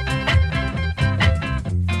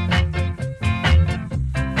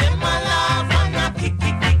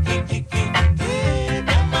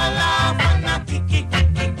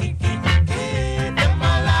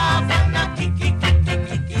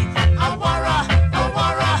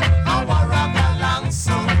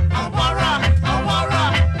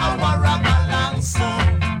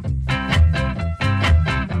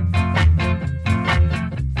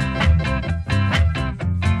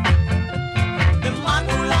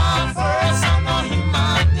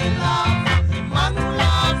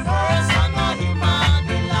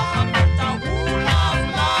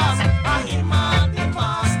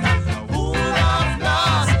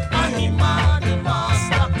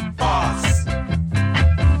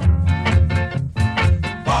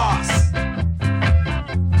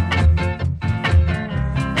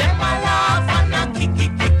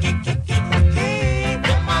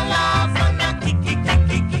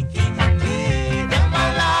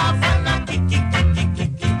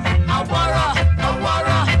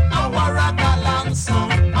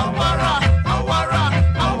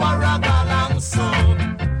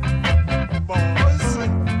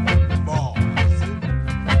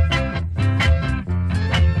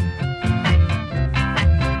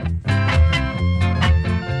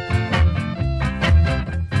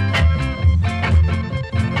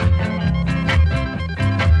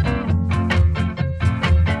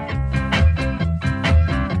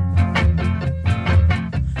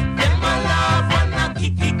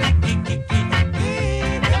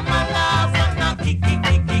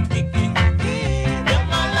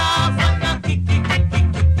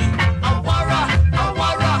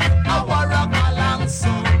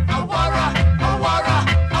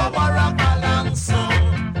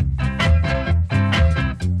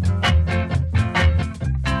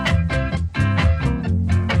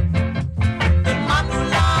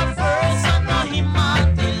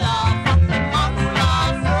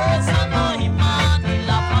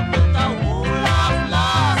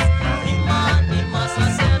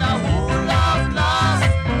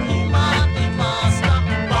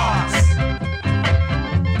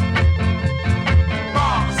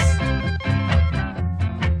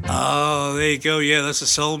 Go, yeah, that's a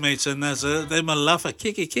Soulmates, and that's them a laugher,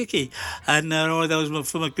 kicky, and that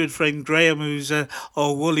was from a good friend Graham, who's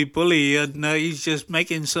Woolly Bully, and he's just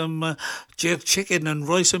making some jerk chicken and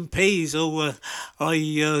rice and peas. I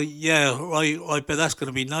bet that's going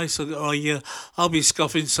to be nice. I'll be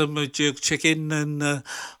scoffing some jerk chicken and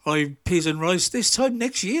peas and rice this time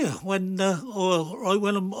next year when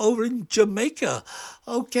I'm over in Jamaica.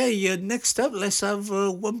 Okay, next up, let's have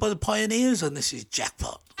one by the Pioneers, and this is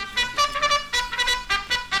Jackpot.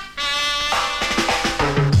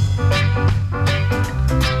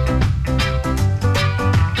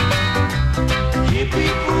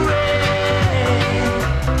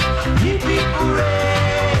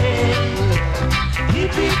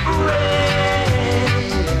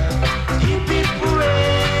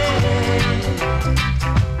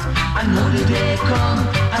 I know the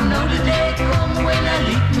day come when I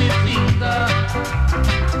lick me finger.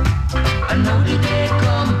 I know the day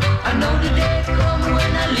come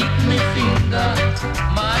when I lick me finger.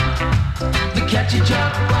 Man, me catch a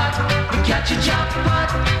jackpot, me catch a jackpot,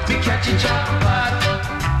 me catch a jackpot.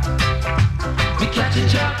 Me catch a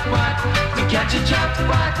jackpot, me catch a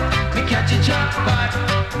jackpot, me catch a jackpot.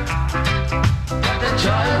 What a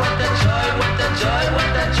joy, what a joy, what a joy,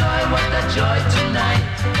 what a joy, what a joy tonight.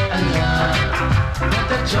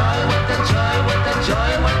 What a joy, what a joy, what a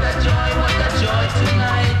joy, what a joy, what a joy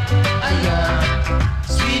tonight.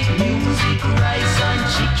 Sweet music, rice and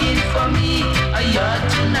chicken for me,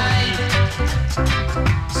 tonight.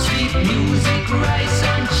 Sweet music, rice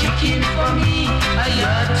and chicken for me,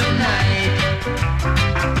 tonight.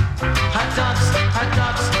 Hot tops, hot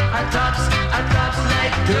tops, hot tops, hot tops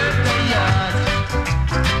like dirt the yard.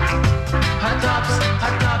 Hot tops,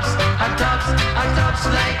 hot tops, hot tops, hot tops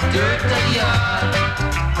like dirt the yard.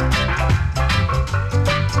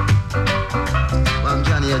 I'm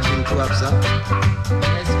Johnny, I drink to up, sir.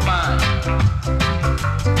 Yes, man.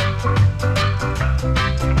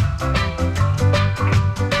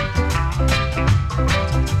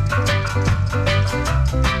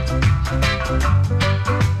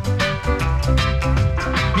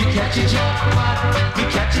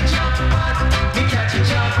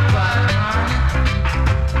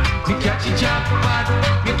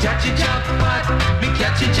 catch a jackpot, me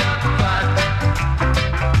catch a jackpot.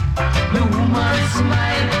 Me woman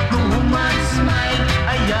smile,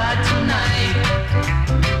 I got tonight.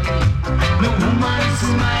 Me woman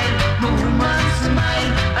smile,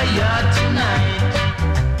 I got tonight.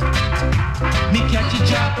 Me catch a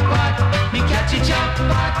jackpot, me catch a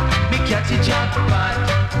jackpot, me catch a jackpot.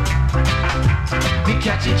 Me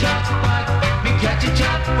catch a jackpot, me catch a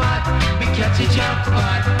jackpot, me catch a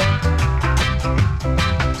jackpot.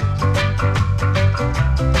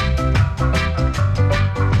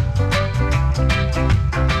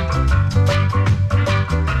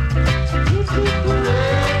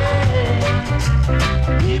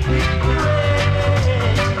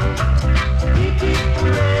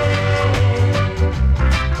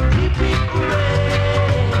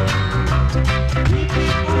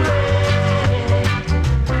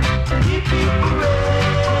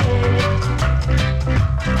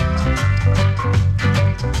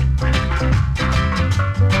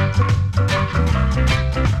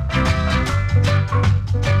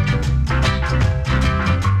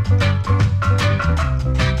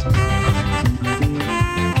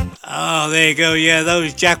 There you go, yeah, that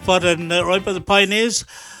was Jackpot and Right by the Pioneers.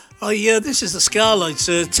 Oh yeah, this is the Scarlights,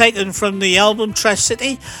 taken from the album Trash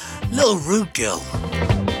City, Little Rude Girl.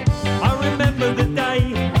 I remember the day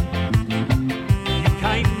you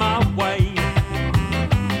came my way.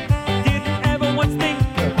 Didn't ever once think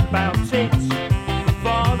about it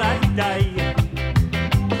before that day.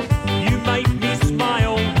 You made me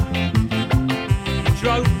smile, you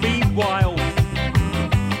drove me wild.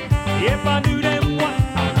 If I knew then what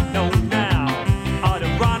I know now, I'd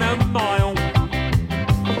have run a mile.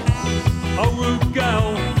 Oh, rude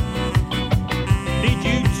girl, need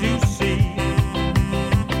you to see,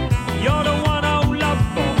 you're the one I'll love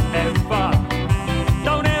forever.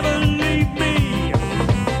 Don't ever leave me.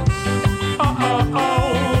 Oh, oh,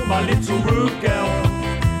 oh, my little rude girl.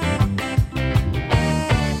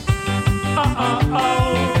 Oh, oh,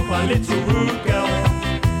 oh, my little rude girl.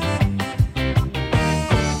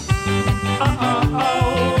 Oh, oh,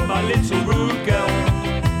 oh, my little rude girl.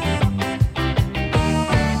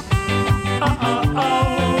 Oh, oh,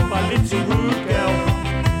 oh, my little rude girl.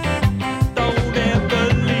 Don't ever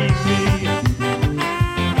leave me.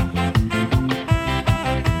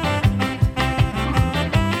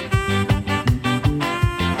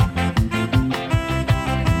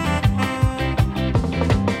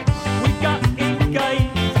 We got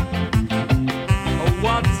engaged. Oh,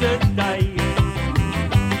 what a day.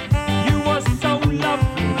 You were so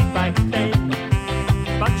lovely back then,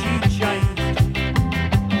 but you changed.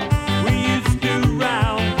 We used to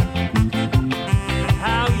row, and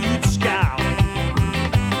how you'd scowl.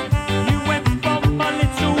 You went from a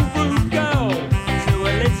little rude girl to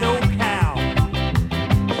a little cow.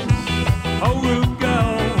 Oh, rude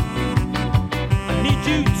girl, I need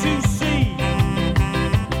you to see.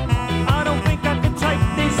 I don't think I can take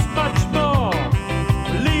this much more.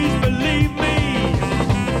 Please believe me.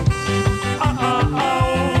 Oh, oh,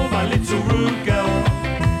 oh, my little rude girl.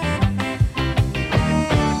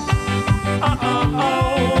 Oh, oh,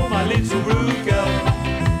 oh, my little rude girl.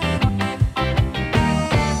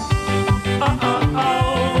 Oh, oh,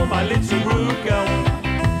 oh, my little rude girl.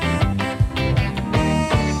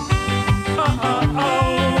 Oh, oh,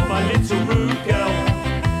 oh, my little rude girl.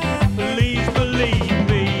 Please believe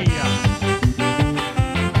me.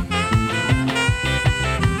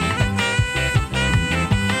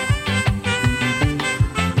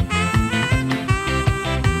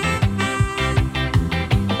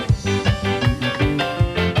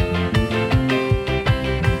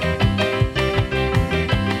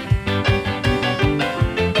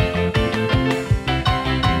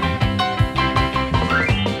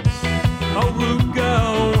 Oh, rude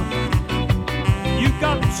girl, you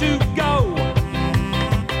got to go.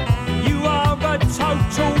 You are a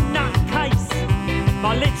total nutcase,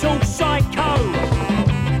 my little psycho.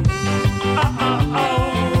 Oh, oh,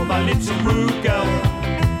 oh, my little rude girl.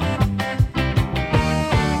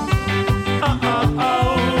 Oh, oh,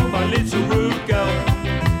 oh, my little rude girl.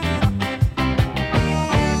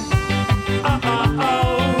 Oh, oh,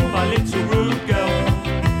 oh, my little rude girl.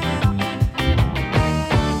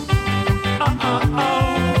 Oh, oh,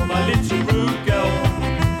 oh, my little rude girl.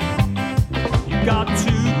 You got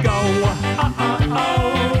to go. Oh, oh,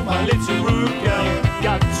 oh, my little rude girl.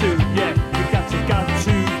 Got to, yeah, you got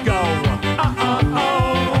to go. Oh, oh,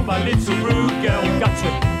 oh, my little rude girl.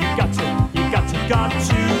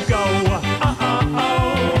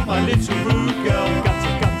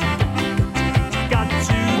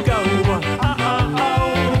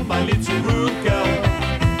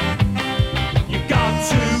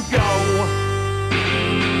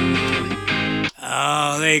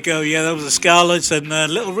 there you go. Yeah, that was the Scarlets and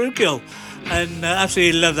Little Rude Girl. And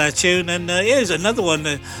absolutely love that tune. And here's another one.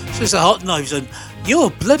 It's just the Hot Knives and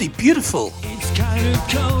You're Bloody Beautiful. It's kind of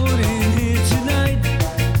cold in here tonight.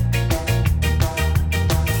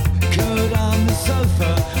 Cold on the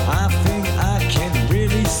sofa, I think I can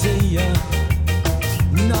really see you.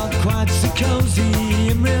 Not quite so cozy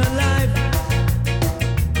in real life,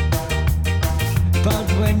 but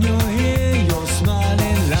when you're here, you're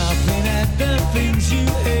smiling, laughing at the things you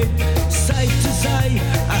hate. Safe to say,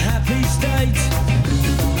 a happy state.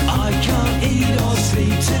 I can't eat or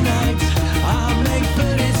sleep tonight. I make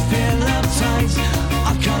bodies feel uptight.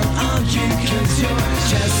 I can't argue 'cause you're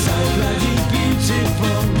just so bloody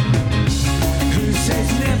beautiful. Who says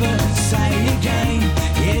never say again?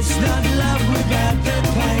 It's not love without the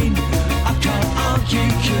pain. I can't argue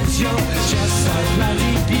 'cause you're just so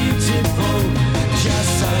bloody beautiful.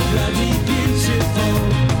 Just so bloody beautiful.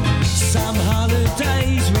 Some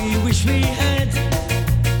holidays we wish we had,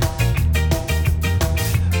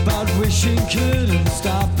 but wishing couldn't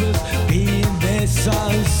stop us being there so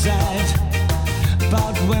sad.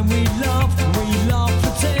 But when we laugh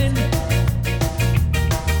pretend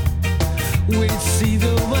we'd see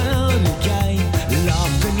the world again.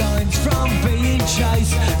 Laughter lines from being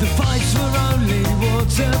chased. The fights were only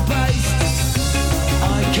water-based.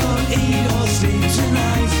 I can't eat or sleep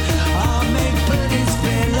tonight. I make bodies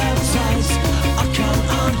feel uptight. I can't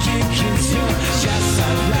argue 'cause you're just so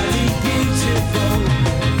bloody beautiful.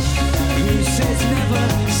 Who says never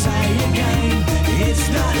say again? It's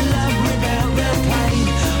not love without the pain.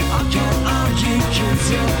 I can't argue 'cause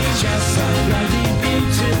you're just so bloody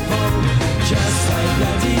beautiful. Just so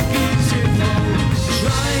bloody beautiful.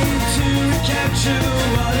 Trying to recapture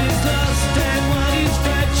what is lost and what is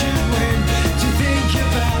fractured when to think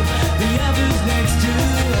about the others next to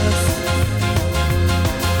us.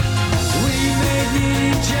 We may need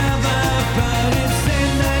each other, but it's then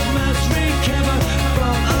that must recover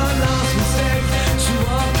from our last mistake. To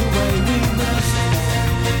walk away we must.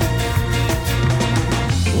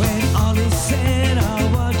 When all is said, I'll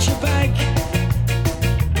watch your back.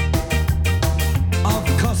 Of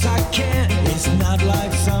course I can't. It's not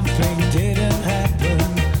like something didn't happen.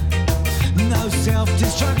 No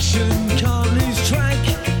self-destruction, can't lose track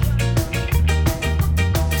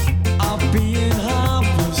of being half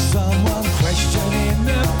of someone, questioning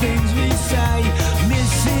the things we say,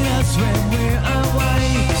 missing us when we're away.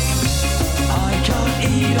 I can't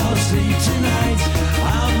eat or sleep tonight.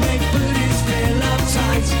 I'll make booties feel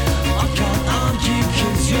uptight. I can't argue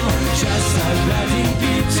 'cause you're just so bloody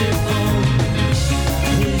beautiful.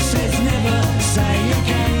 Who says never say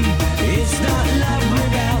again? It's not love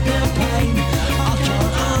without the pain. I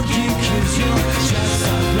can't argue 'cause you're just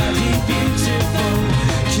so bloody beautiful.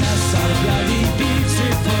 Just so bloody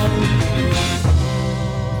beautiful.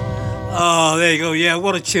 Oh, there you go. Yeah,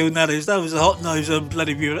 what a tune that is. That was the Hot Knives and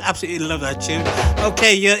Bloody Beautiful. Absolutely love that tune.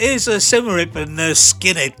 Okay, here's a Simmerip and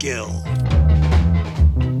Skinhead Girl.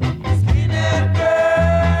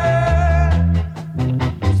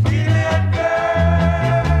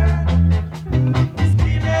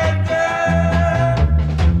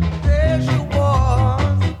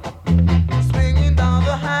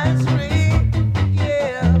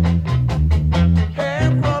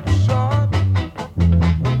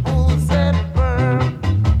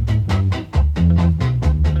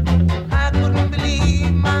 I couldn't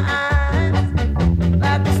believe my eyes,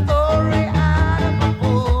 like the story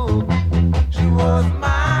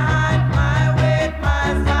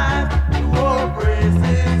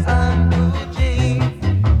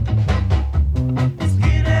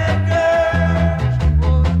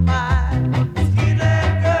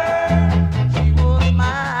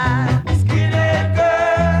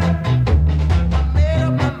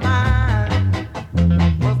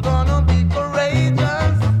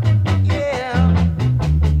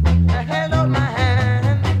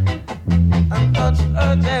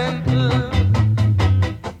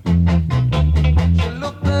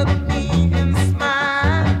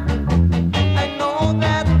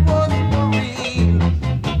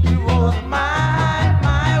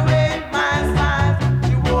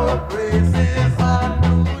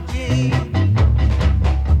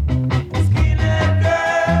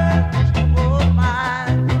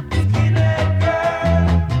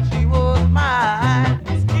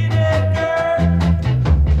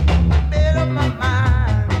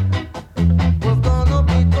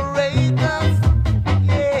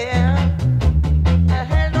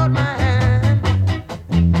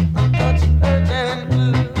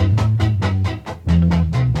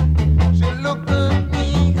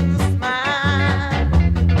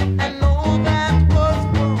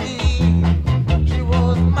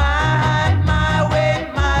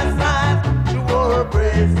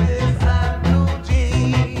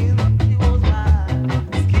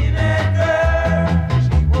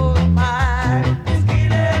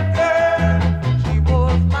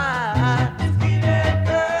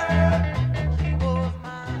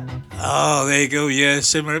There you go, yeah,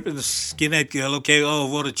 Simmer Up and the Skinhead Girl. Okay, oh,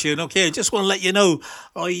 what a tune. Okay, I just want to let you know,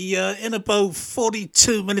 in about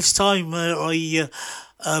 42 minutes' time,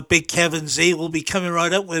 Big Kevin Z will be coming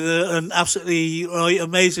right up with an absolutely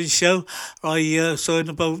amazing show. So in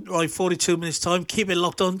about 42 minutes' time, keep it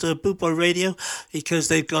locked on to Boot Boy Radio because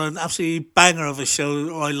they've got an absolutely banger of a show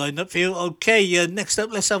lined up for you. Okay, next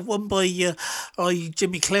up, let's have one by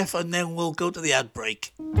Jimmy Cliff, and then we'll go to the ad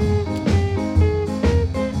break.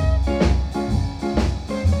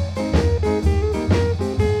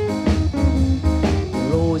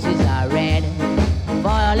 Roses are red,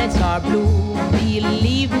 violets are blue.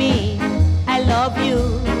 Believe me, I love you.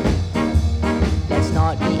 Let's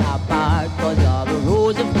not be apart, 'cause you're the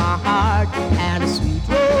rose of my heart, and a sweet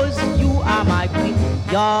rose, you are my queen.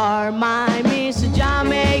 You're my Miss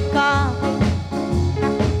Jamaica,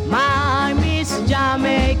 my Miss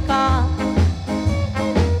Jamaica.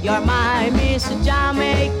 You're my Miss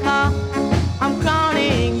Jamaica. I'm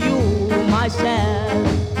crowning you myself.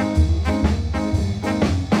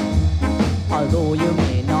 Although you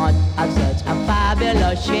may not have such a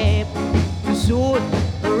fabulous shape to suit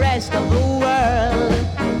the rest of the world,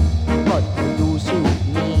 but you do suit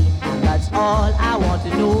me, and that's all I want to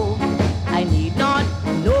know. I need not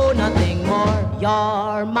know nothing more.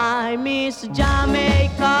 You're my Miss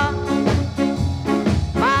Jamaica,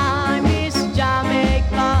 my Miss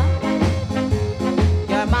Jamaica.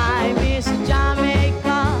 You're my Miss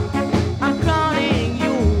Jamaica. I'm crowning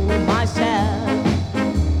you myself.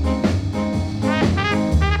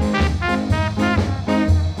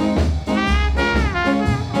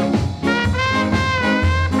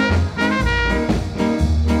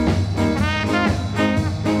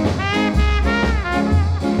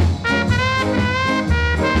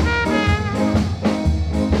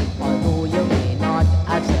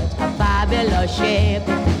 Shape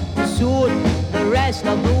to suit the rest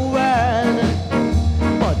of the world,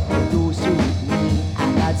 but you do suit me,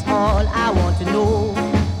 and that's all I want to know.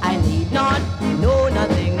 I need not know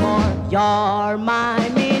nothing more. You're my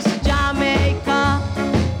Miss Jamaica,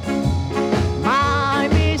 my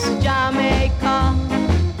Miss Jamaica.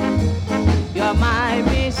 You're my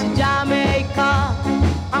Miss Jamaica.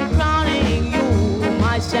 I'm crowning you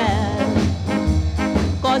myself,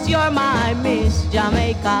 'cause you're my Miss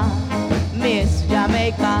Jamaica. Miss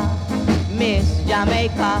Jamaica, Miss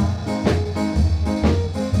Jamaica.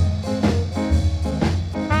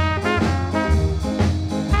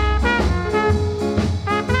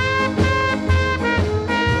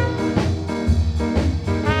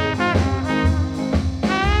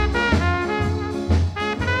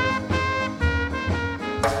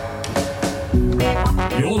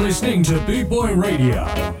 You're listening to Boot Boy Radio.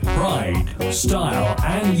 Pride, style,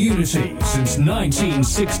 and unity since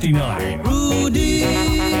 1969. Rudy,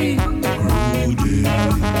 Rudy,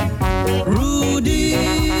 Rudy,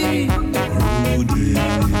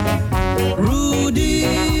 Rudy, Rudy,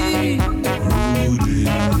 Rudy,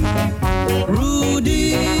 Rudy.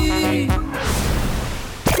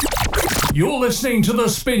 You're listening to The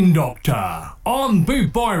Spin Doctor on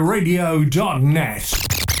bootboyradio.net.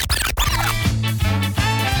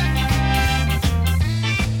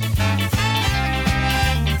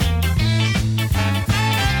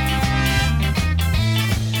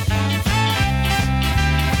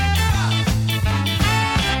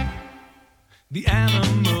 The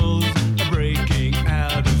animals are breaking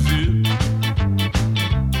out of zoo,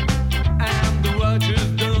 and the watchers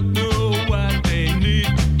don't know what they need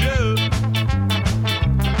to do.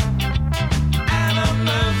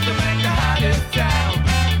 Animals to make the hottest sound.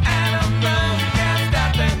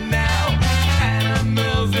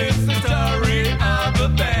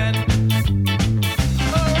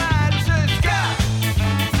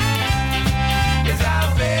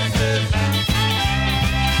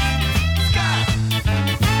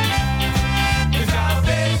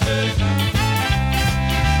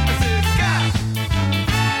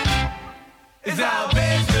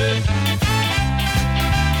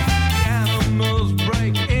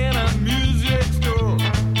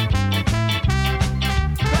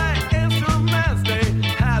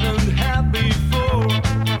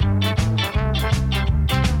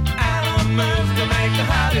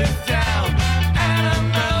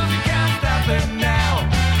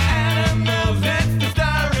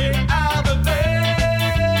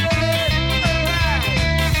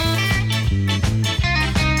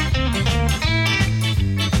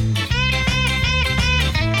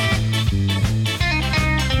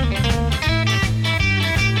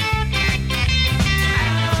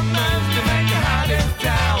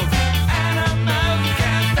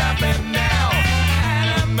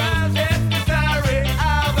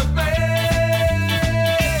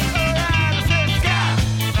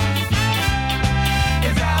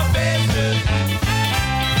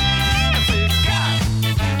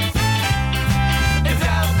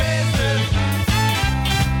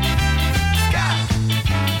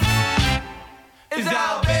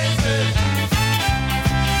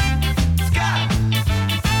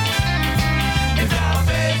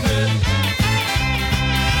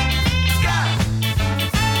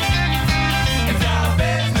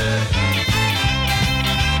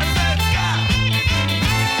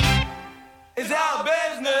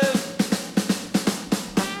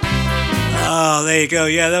 Oh, there you go.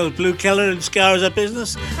 Yeah, that was Blue Keller and Scar Is Our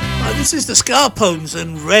Business. This is the Scarpones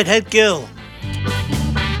and Redhead Girl.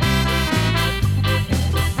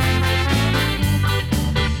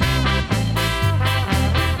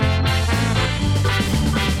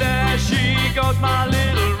 There she goes, my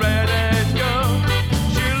little redhead girl.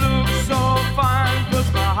 She looks so fine,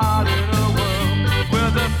 puts my heart in a whirl.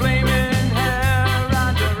 With her flaming hair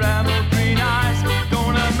and her emerald green eyes,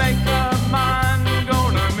 gonna make her mine,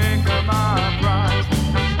 gonna make her my prize.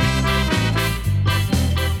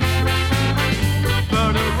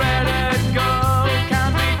 But a redhead girl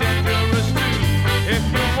can be dangerous too. If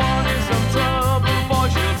you wanted some trouble, boy,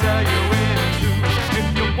 she'll tell you where to. If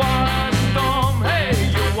you want storm, hey,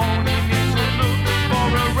 you only need to look for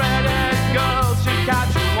a redhead girl. She'll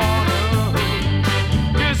catch you on a hook.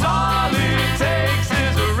 'Cause all it takes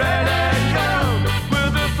is a redhead girl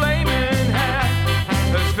with a flaming hair,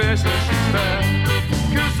 as fierce as she's fair.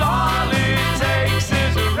 'Cause all it takes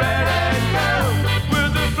is a redhead girl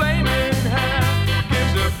with a flaming hair,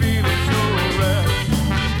 gives a feeling so rare.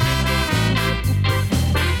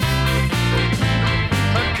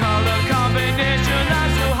 A color combination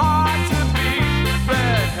that's so hard to beat.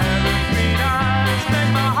 Red hair and green eyes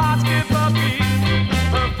make my heart skip a beat.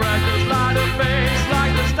 Her freckles light her face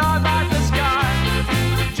like the stars light the sky.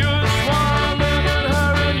 Just one look at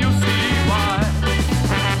her and you'll see why.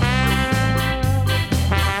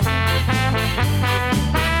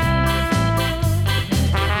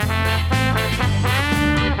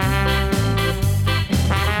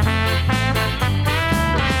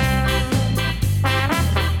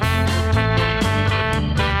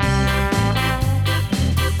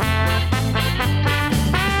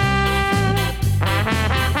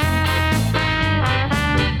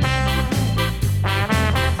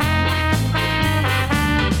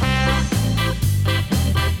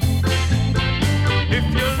 If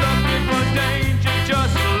you're looking for danger,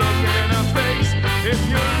 just look in her face. If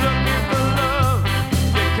you're looking for love,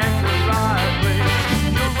 you came to the right place.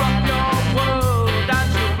 She'll rock your world and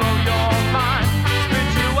she'll blow your mind, spit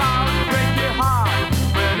you out and break your heart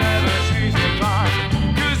whenever she's inclined.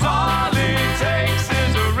 'Cause all it takes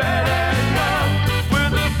is a redhead girl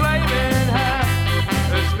with a flaming hair,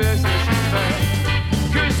 as fierce as she's fair.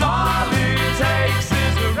 'Cause all it takes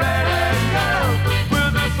is a redhead girl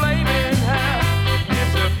with a flaming hair,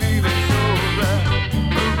 gives a feeling so rare.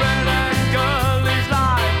 A redhead girl is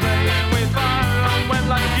like playing with fire, and when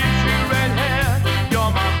life gives you red hair,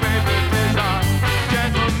 you're my favorite design.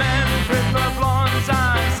 Gentlemen prefer blondes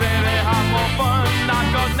and say they have more fun. I've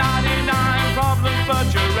got 99 problems, but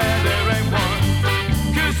your red hair ain't one.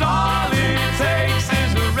 'Cause all it takes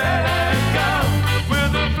is a redhead girl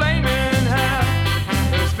with a flaming hair,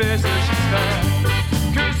 as fierce as she's fair.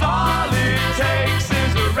 'Cause all it takes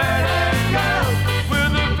is a redhead girl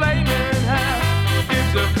with a flaming hair,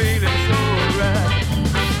 gives a feeling so rare.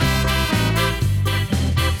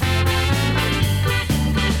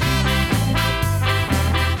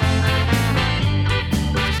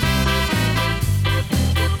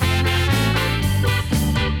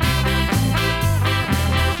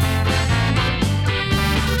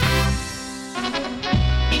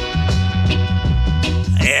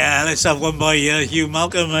 Yeah, let's have one by Hugh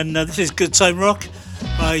Malcolm, and this is Good Time Rock.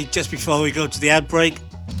 Right, just before we go to the ad break.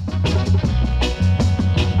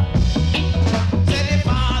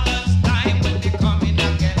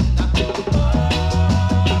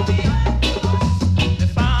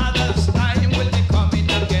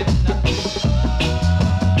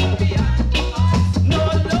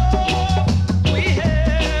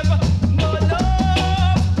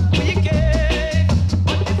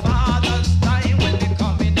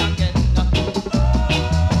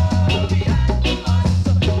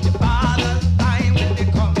 Father's time will be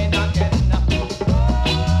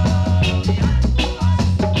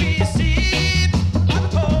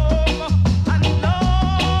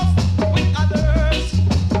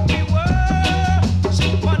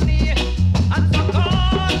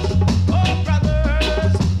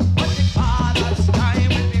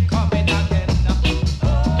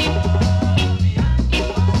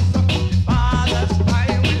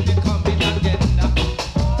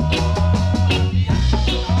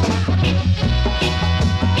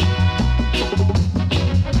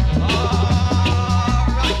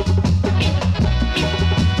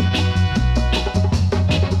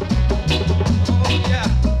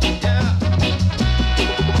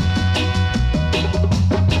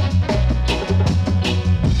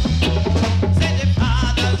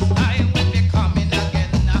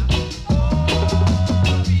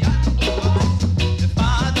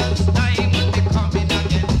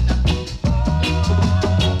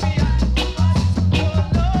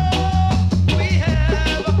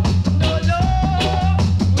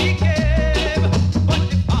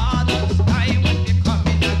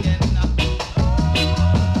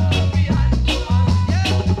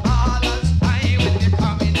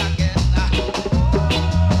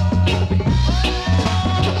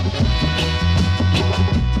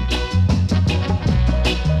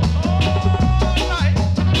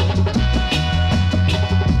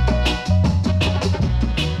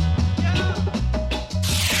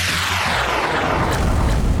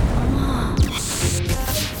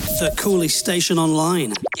The coolest station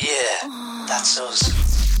online. Yeah, that's us.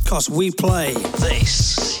 'Cause we play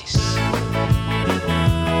this.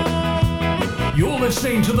 You're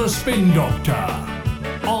listening to The Spin Doctor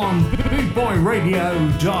on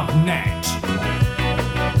bootboyradio.net.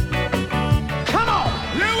 Come on,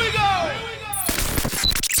 here we go.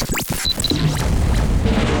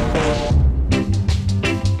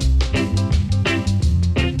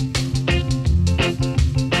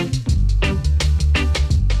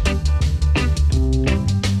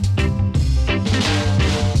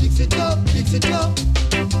 Mix it up, mix it up.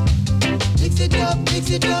 Mix it up, mix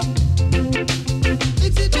it up.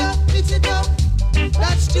 Mix it up, mix it up.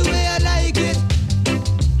 That's the way I like it.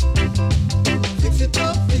 Fix it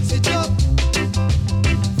up, fix it up.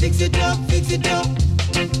 Fix it up, fix it up.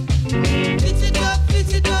 Fix it up,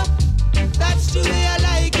 fix it up. That's the way I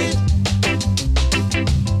like it.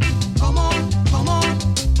 Come on, come on.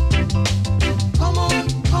 Come on,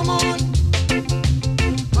 come on.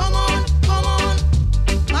 Come on, come on.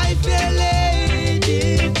 My fair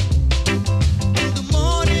lady. In the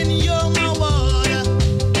morning you're my water.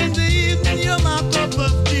 In the evening you're my cup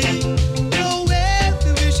of tea. Your way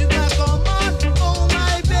the wishes that come on. Oh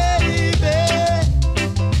my baby.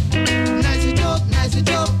 Nice it up, nice it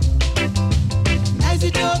up. Nice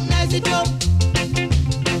it up, nice it up.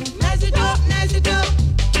 Nice it up, nice it up.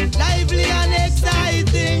 Lively and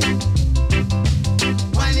exciting.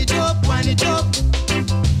 Wind it up, wind it up.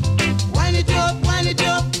 Wind it up, wind it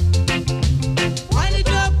up. Wind it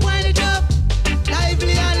up, wind it up.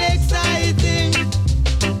 Lively and exciting.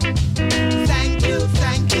 Thank you,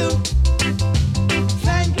 thank you.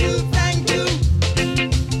 Thank you, thank you.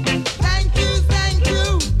 Thank you, thank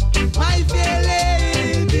you. My fair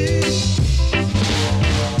lady.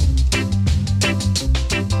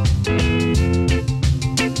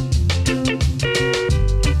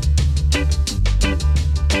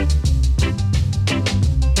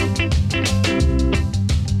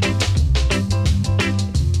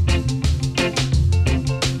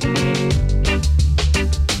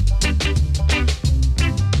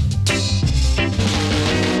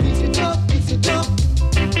 Mix it up, mix it up.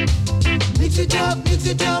 Mix it up, mix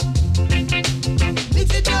it up.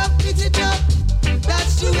 Mix it up, mix it up.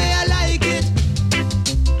 That's the way I like it.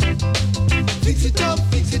 Fix it up,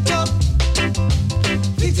 fix it up.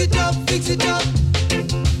 Fix it up, fix it up.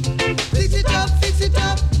 Fix it up, fix it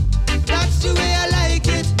up. That's the way I like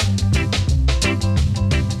it.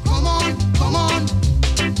 Come on, come on.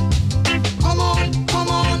 Come on, come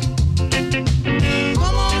on.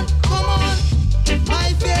 Come on, come on.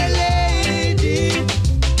 My fair lady.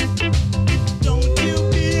 Don't you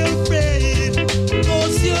be afraid.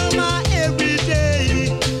 'Cause you're my everyday.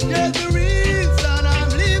 You're the reason I'm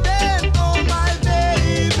living. Oh my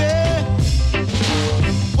baby.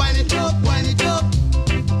 Wind it up, wind it up.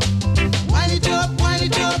 Wind it up, wind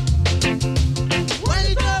it up. Wind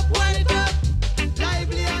it up, wind it up.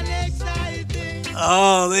 Lively and exciting.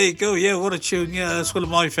 Oh, there you go. Yeah, what a tune. Yeah, that's one of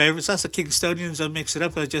my favourites. That's the Kingstonians. I mix it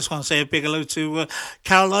up. I just want to say a big hello to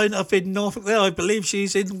Caroline up in Norfolk there. I believe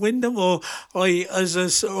she's in Wyndham, or as I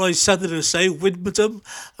started to say, Wimbledon.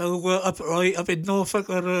 Up in Norfolk.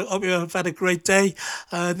 I hope you have had a great day.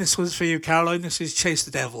 This one's for you, Caroline. This is Chase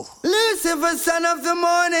the Devil. Lucifer, son of the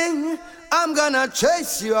morning, I'm gonna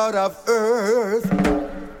chase you out of earth.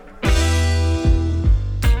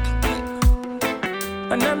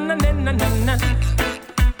 Na na na na na na.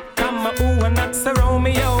 Come on, ooh, and that's a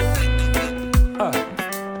Romeo.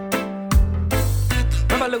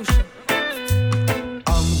 Revolution.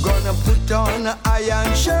 I'm gonna put on an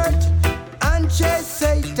iron shirt and chase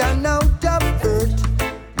Satan out of earth.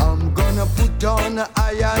 I'm gonna put on an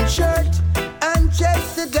iron shirt and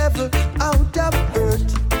chase the devil out of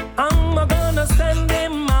earth. I'm gonna send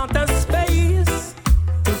him out of space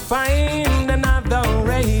to find another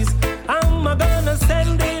race. I'm gonna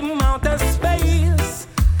send him out of space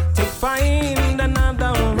to find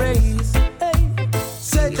another race. Hey.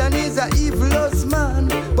 Satan is a evilous man,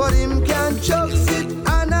 but him can't choke it,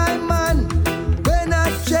 and I'm man. When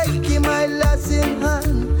I check him, I lost him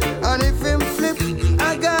hand, and if him flip,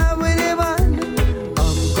 I go with him on.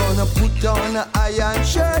 I'm gonna put on an iron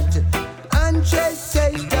shirt and chase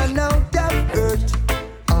Satan out of earth.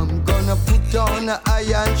 I'm gonna put on an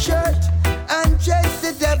iron shirt and chase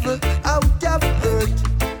the devil out of earth.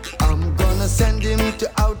 I'm gonna send him to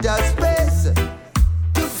outer space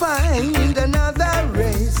to find another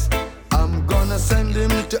race. I'm gonna send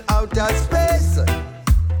him to outer space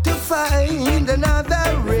to find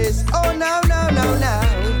another race. Oh, now, now, now, now.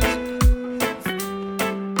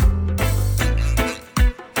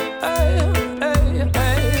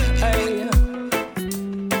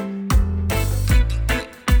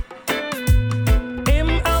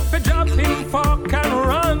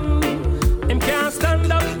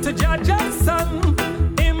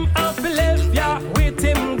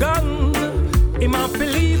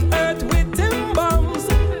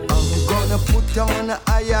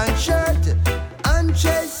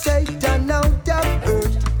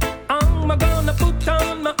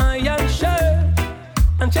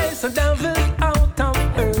 chase the devil out of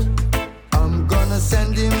earth. I'm gonna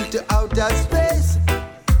send him to outer space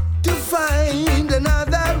to find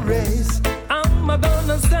another race. I'm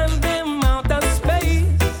gonna send him out of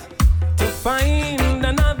space to find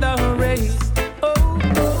another race. Oh,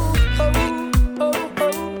 oh, oh, oh,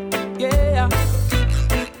 oh, yeah.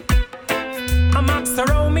 I'm Master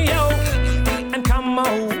Romeo and come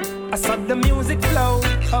on. I saw the music flow.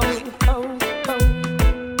 Oh, oh, oh.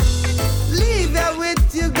 Leave ya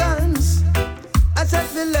with your guns. I said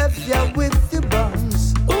we left ya with your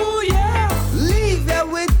buns. Oh yeah. Leave ya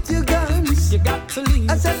with your guns. You got to leave.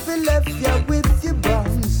 I said we left ya with your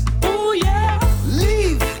buns. Oh yeah.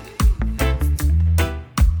 Leave.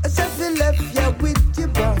 I said we left ya with your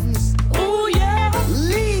buns. Oh yeah.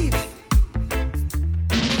 Leave.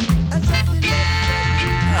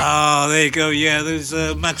 Oh, there you go. Yeah, there's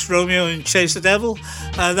Max Romeo and Chase the Devil.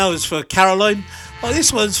 That was for Caroline. Oh,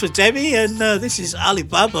 this one's for Debbie, and this is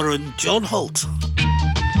Alibaba and John Holt.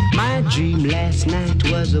 My dream last night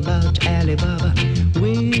was about Alibaba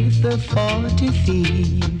with the 40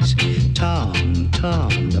 thieves. Tom,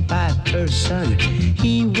 the piper's son,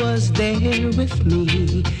 he was there with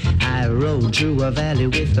me. I rode through a valley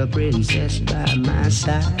with a princess by my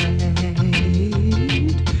side.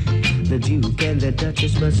 The Duke and the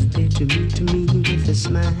Duchess was there to meet me with a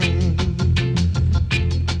smile.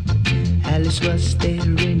 Alice was there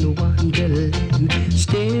in Wonderland,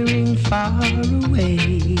 staring far away.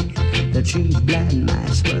 The three blind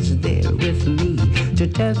mice was there with me to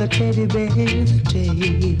tell the teddy bear the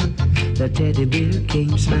tale. The teddy bear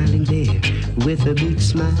came smiling there with a big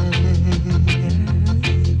smile.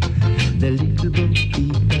 The little bo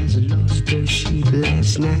peep has lost her sheep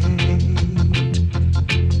last night.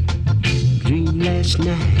 Dream last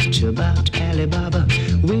night about Alibaba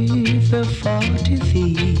with the 40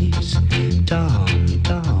 thieves. Tom,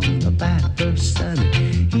 the piper's son,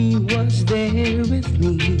 he was there with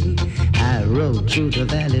me. I rode through the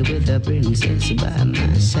valley with the princess by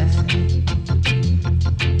my side.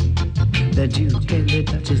 The Duke and the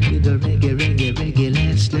Duchess did the reggae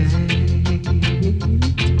last night.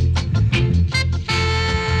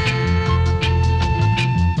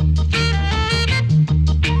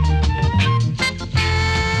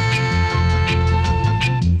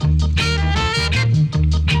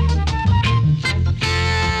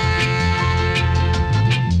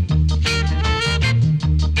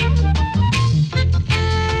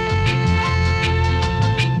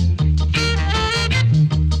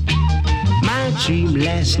 Dream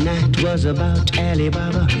last night was about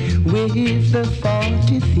Alibaba with the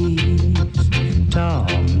 40 thieves. Tom,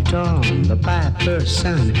 the piper's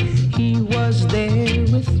son, he was there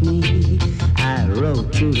with me. I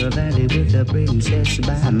rode through the valley with the princess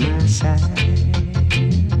by my side.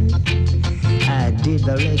 I did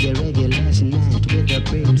the reggae last night with the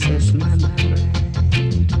princess, my bride.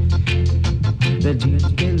 The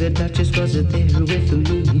Duke and the Duchess was there with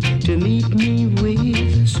me to meet me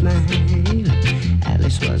with a smile.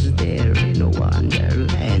 Alice was there in a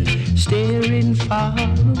wonderland, staring far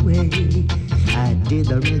away. I did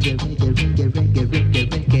the reggae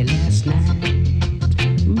last night.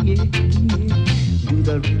 Ooh yeah, do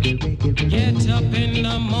the reggae. Get up in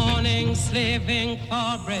the morning, slaving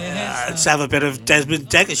for bread. Let's have a bit of Desmond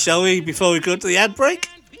Decker, shall we, before we go to the ad break?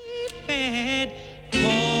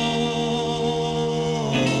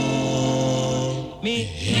 Me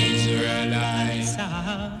Israelites.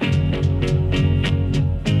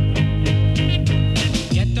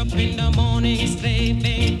 Get up in the morning,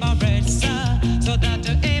 slaving for bread, sir, so that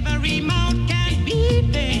every mouth can be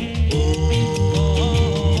fed.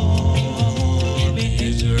 Oh, me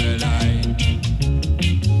Israelite.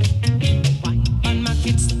 Why, when my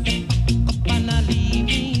kids step up and I leave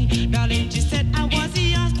me, darling, she said I was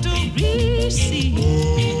the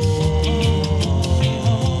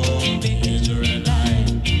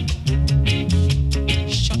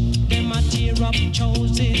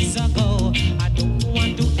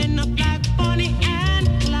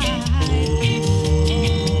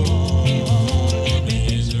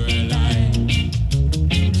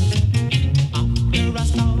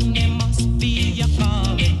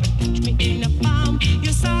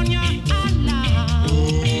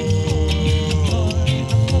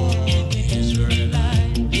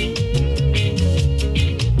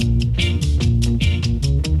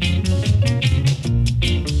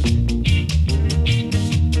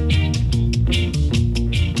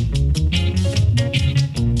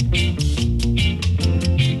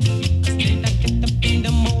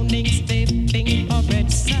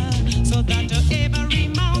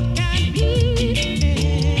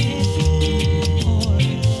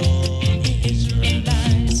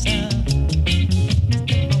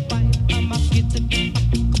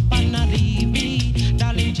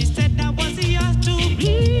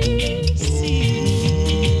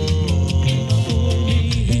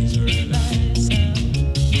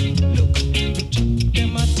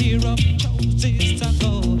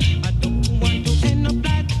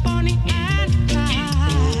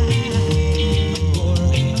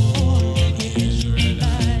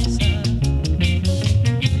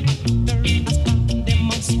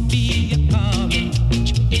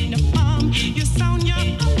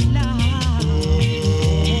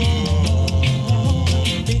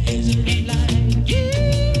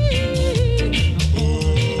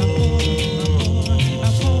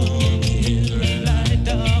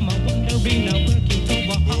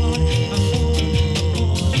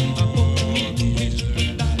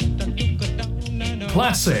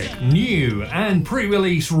classic, new and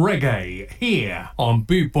pre-release reggae here on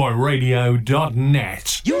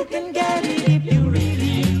bootboyradio.net. You can get it if you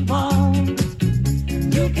really want.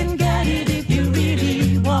 You can get it if you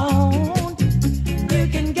really want. You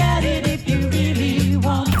can get it if you really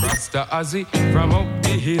want. Rasta Ozzy from up the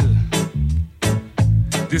hill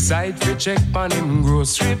decide to check on him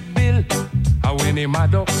grocery bill. And when him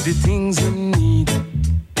add up the things him need,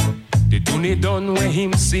 the donny done where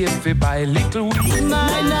him save fi buy little weed.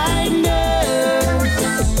 Mine I know.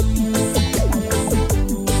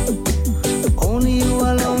 Only you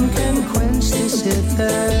alone can quench this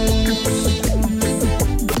thirst.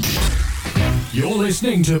 You're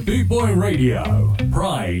listening to Bootboy Radio.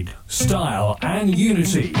 Pride, style and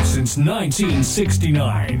unity since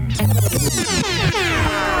 1969.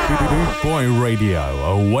 Bootboy Radio,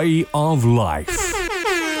 a way of life.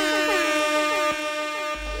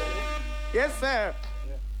 Yes, sir.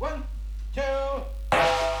 1, 2.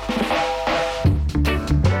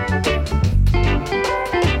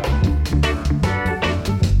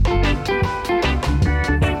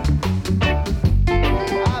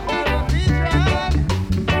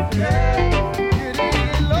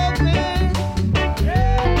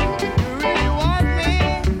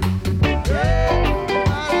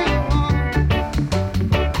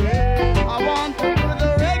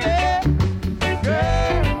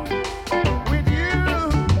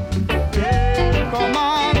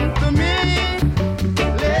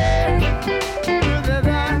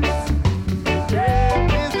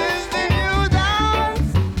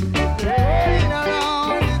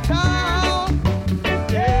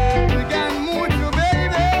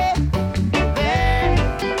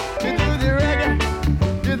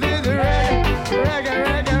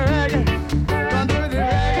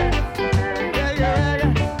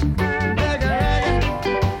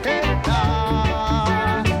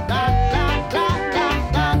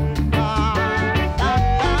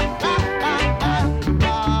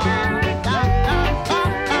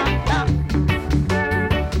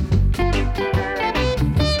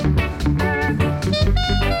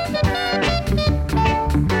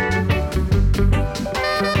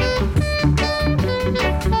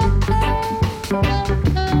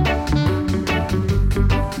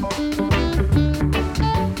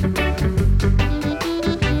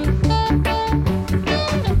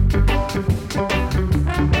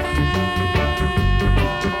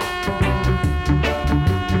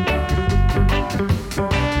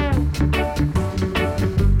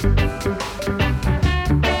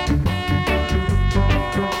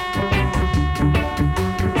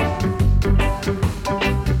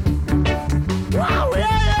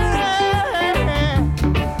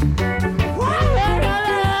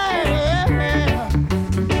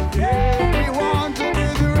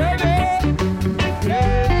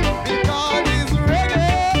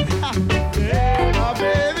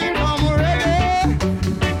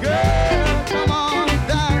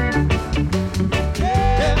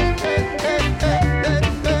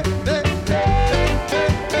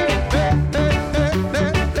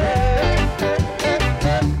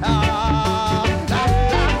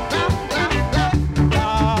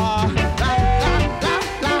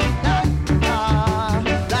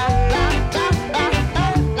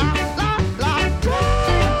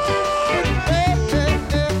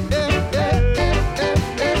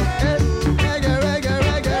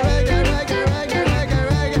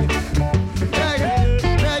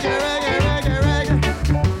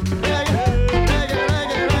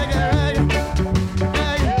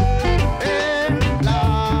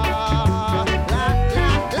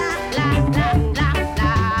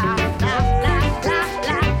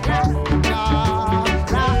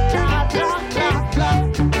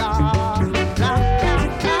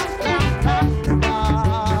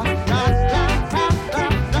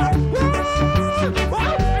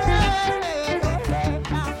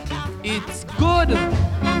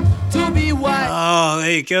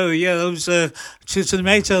 Go, yeah, those to the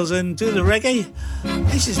Maytals and do the reggae.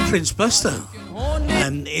 This is Prince Buster,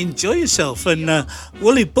 and enjoy yourself. And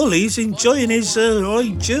Wooly Bully's enjoying his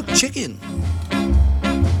jerk chicken.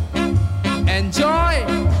 Enjoy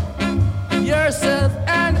yourself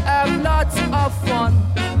and have lots of fun.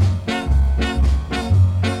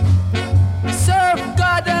 Serve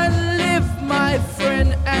God and live, my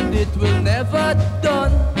friend, and it will never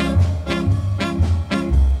done.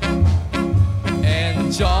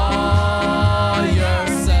 Enjoy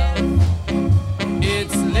yourself.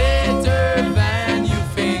 It's later than you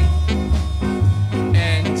think.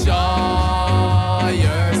 Enjoy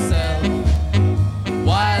yourself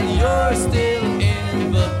while you're still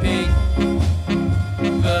in the pink.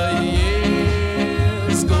 The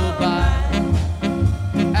years go by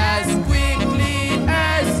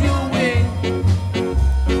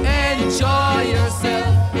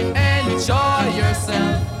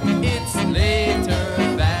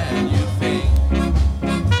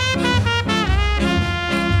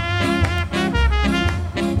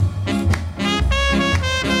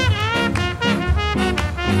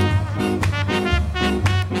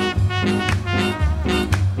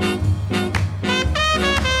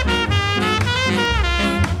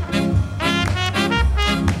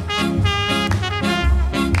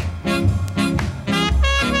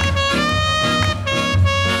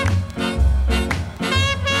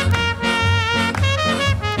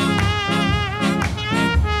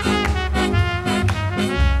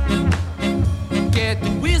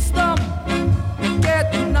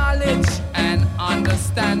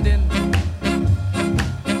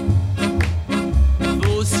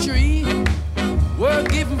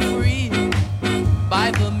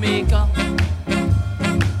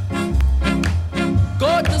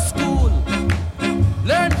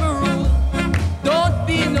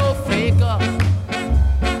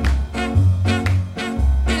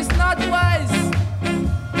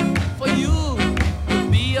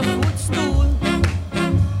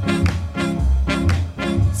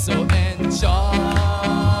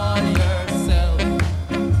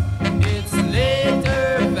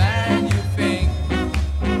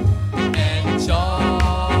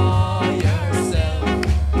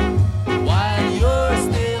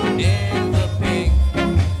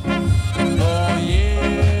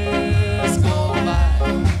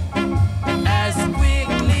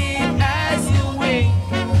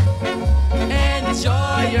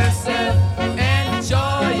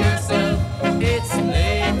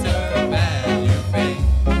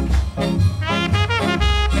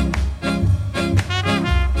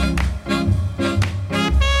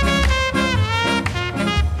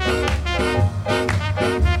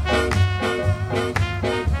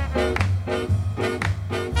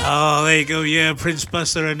there you go. Yeah, Prince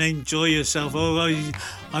Buster, and enjoy yourself. Oh,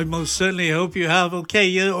 I most certainly hope you have.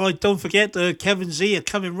 Okay, all right, don't forget Kevin Z are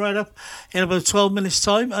coming right up in about 12 minutes'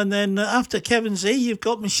 time. And then after Kevin Z, you've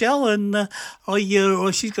got Michelle, and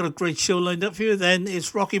she's got a great show lined up for you. Then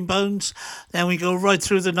it's Rocking Bones. Then we go right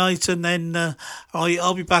through the night, and then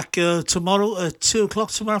I'll be back tomorrow at 2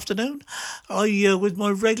 o'clock tomorrow afternoon with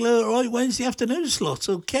my regular Wednesday afternoon slot.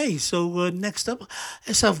 Okay, so next up,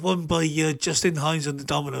 let's have one by Justin Hines and the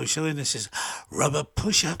Domino Show, and this is Rubber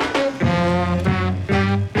Push-Up.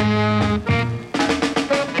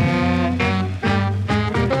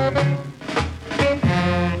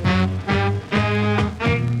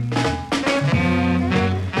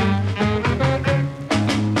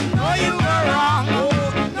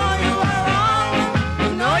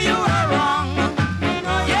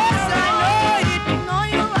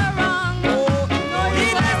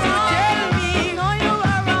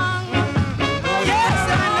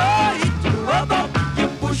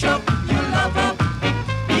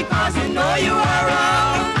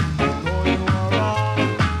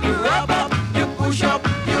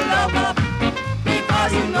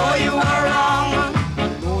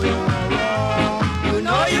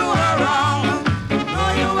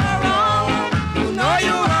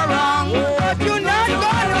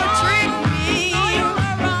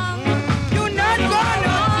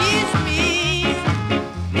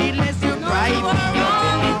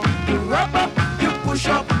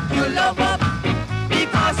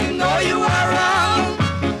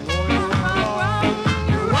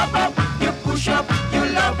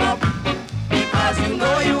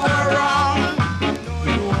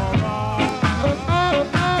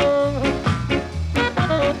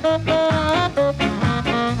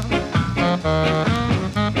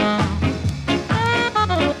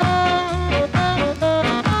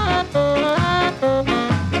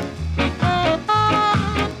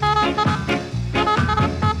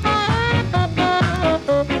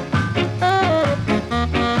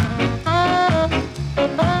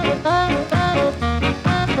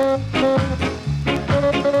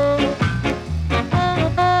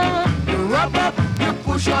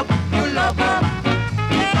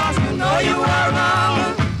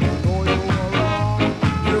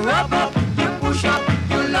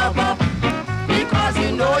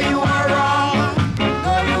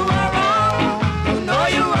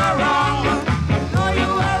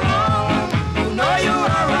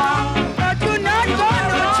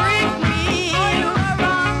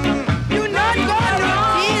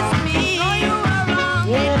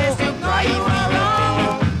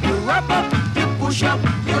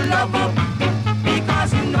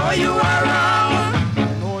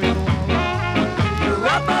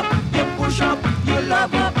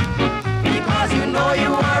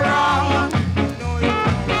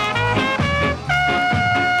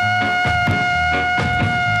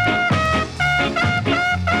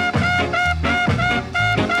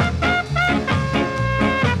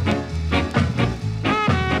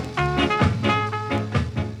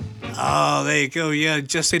 There you go, yeah,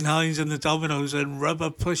 Justin Hines and the Dominoes and Rubber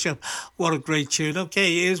Push-Up. What a great tune.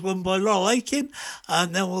 Okay, here's one by Laurel Aiken,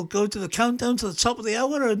 and then we'll go to the countdown to the top of the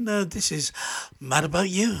hour, and this is Mad About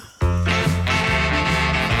You.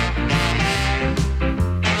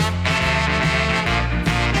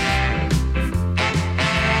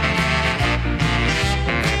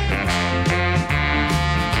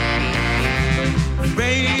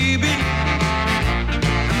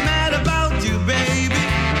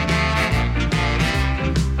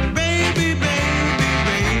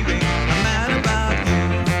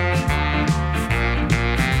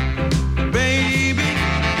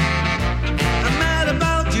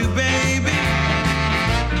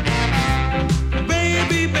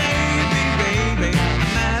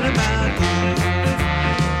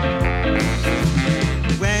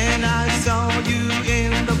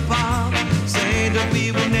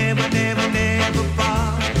 We would never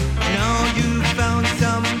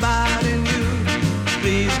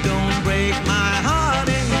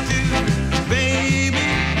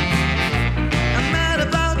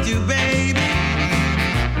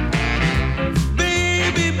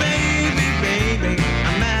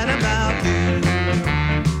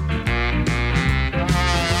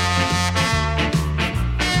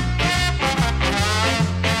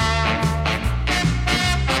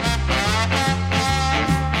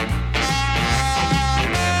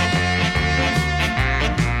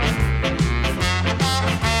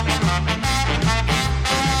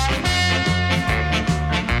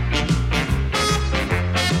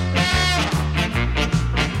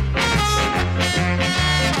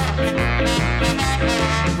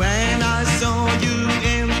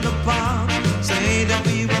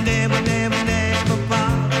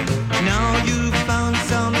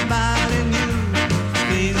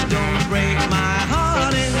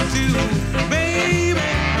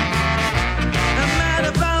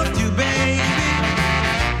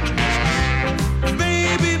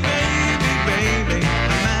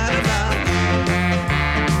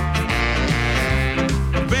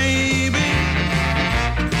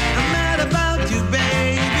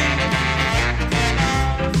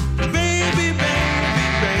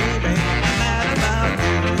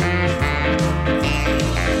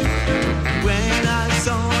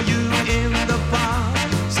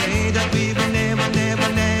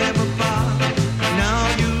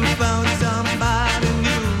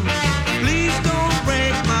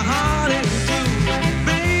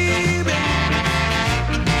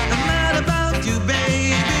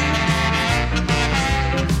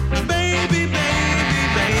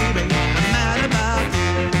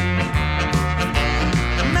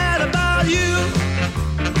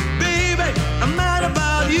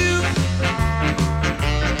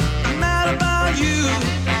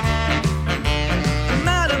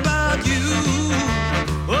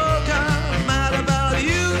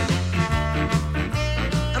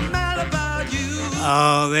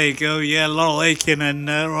there you go. Yeah, Laurel Aiken and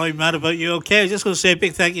Roy Mad About You. Okay, I just want to say a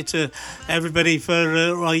big thank you to everybody for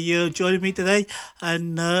joining me today,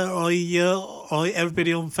 and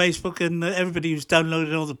everybody on Facebook and everybody who's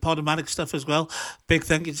downloaded all the Podomatic stuff as well. Big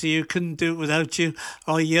thank you to you. Couldn't do it without you.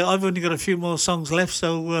 I've only got a few more songs left,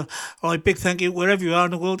 so big thank you wherever you are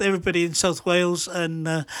in the world, everybody in South Wales and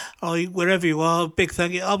wherever you are. Big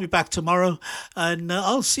thank you. I'll be back tomorrow, and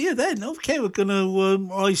I'll see you then. Okay, we're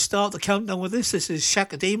gonna start the countdown with this. This is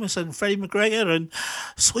Shaka Demus and Freddie McGregor and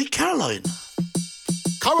Sweet Caroline.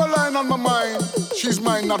 Caroline on my mind, she's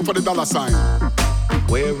mine not for the dollar sign.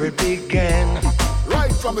 Where it began,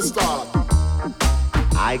 right from the start,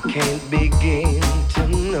 I can't begin to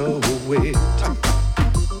know it,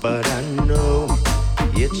 but I know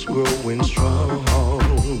it's growing strong.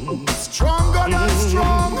 Stronger than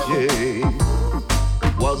strong. Yeah,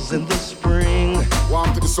 was in the spring,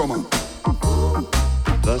 warm to the summer.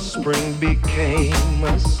 The spring became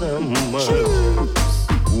a summer. Jeez.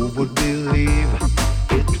 Who would believe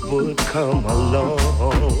it would come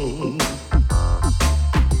along?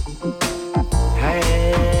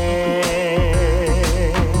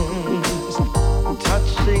 Hands,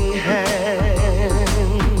 touching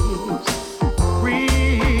hands,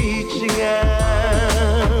 reaching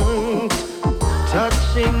out,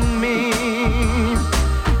 touching me,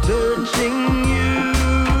 touching you.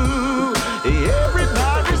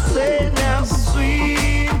 Everybody say now,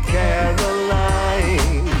 sweet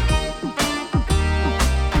Caroline.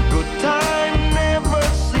 Good time never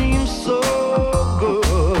seems so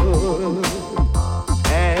good,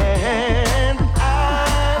 and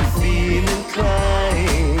I feel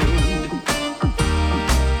inclined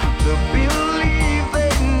to believe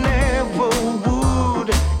they never would,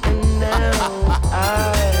 and now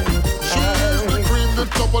She's the cream, the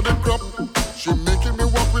top of the crop. She making me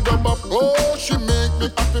walk with a bop. Oh, she make me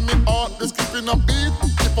happy, me heart is skipping a beat.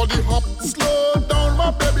 Keep on the hop, slow down,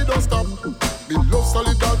 my baby, don't stop. Me love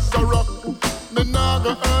solid as a rock. Me nah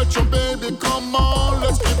go hurt you, baby, come on,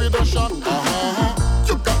 let's give it a shot.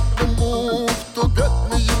 You got the move to get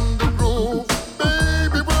me in the groove.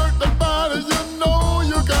 Baby, work the body, you know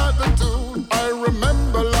you got the tune. I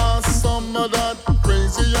remember last summer, that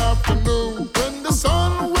crazy afternoon, when the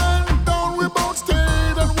sun went down, we both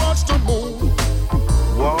stayed and watched the moon.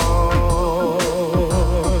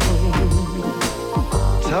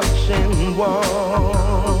 touching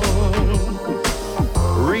warm,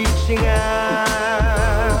 reaching out,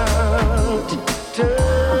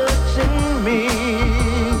 touching me,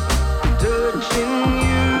 touching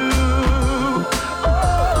you.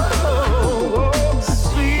 Oh,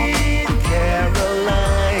 sweet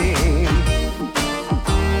Caroline,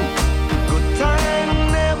 good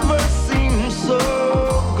time never seems so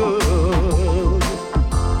good,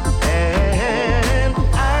 and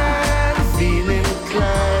I feel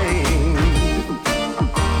inclined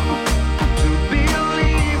to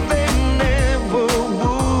believe they never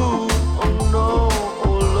would. Oh no,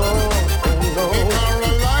 oh Lord, oh no.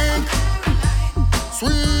 Caroline,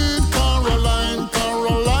 sweet Caroline,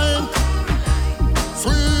 Caroline,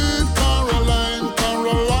 sweet Caroline,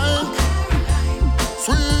 Caroline,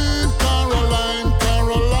 sweet Caroline,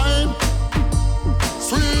 Caroline,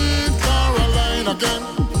 sweet Caroline again.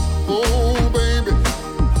 Oh baby,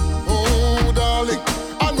 oh darling,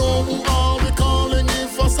 I know who I'll be calling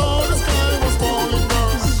if I saw the sky was falling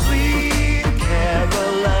down. Sweet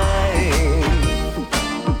Caroline,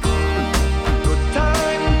 good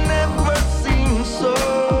time never seems so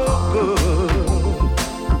good.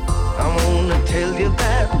 I wanna tell you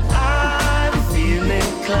that I feel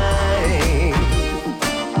inclined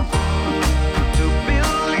to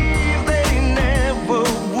believe they never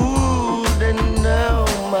would, and now,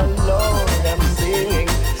 my Lord, I'm singing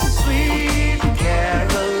sweet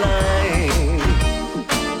Caroline.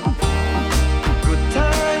 Good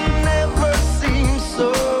time never seems so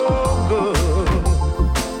good.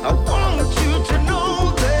 I want you to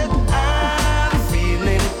know that I feel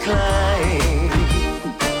inclined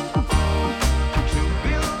to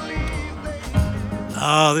believe.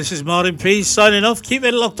 This is Martyn P signing off. Keep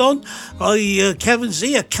it locked on. Kevin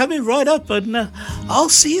Z are coming right up, and I'll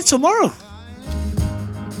see you tomorrow.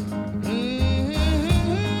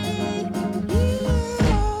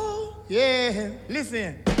 Yeah,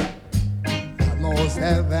 listen. I must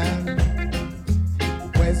heaven,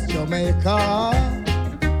 West Jamaica,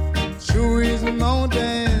 through his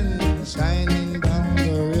mountain, shining down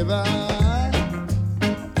the river.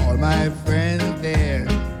 All my friends there,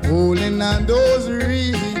 holding on those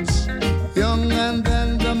reeds.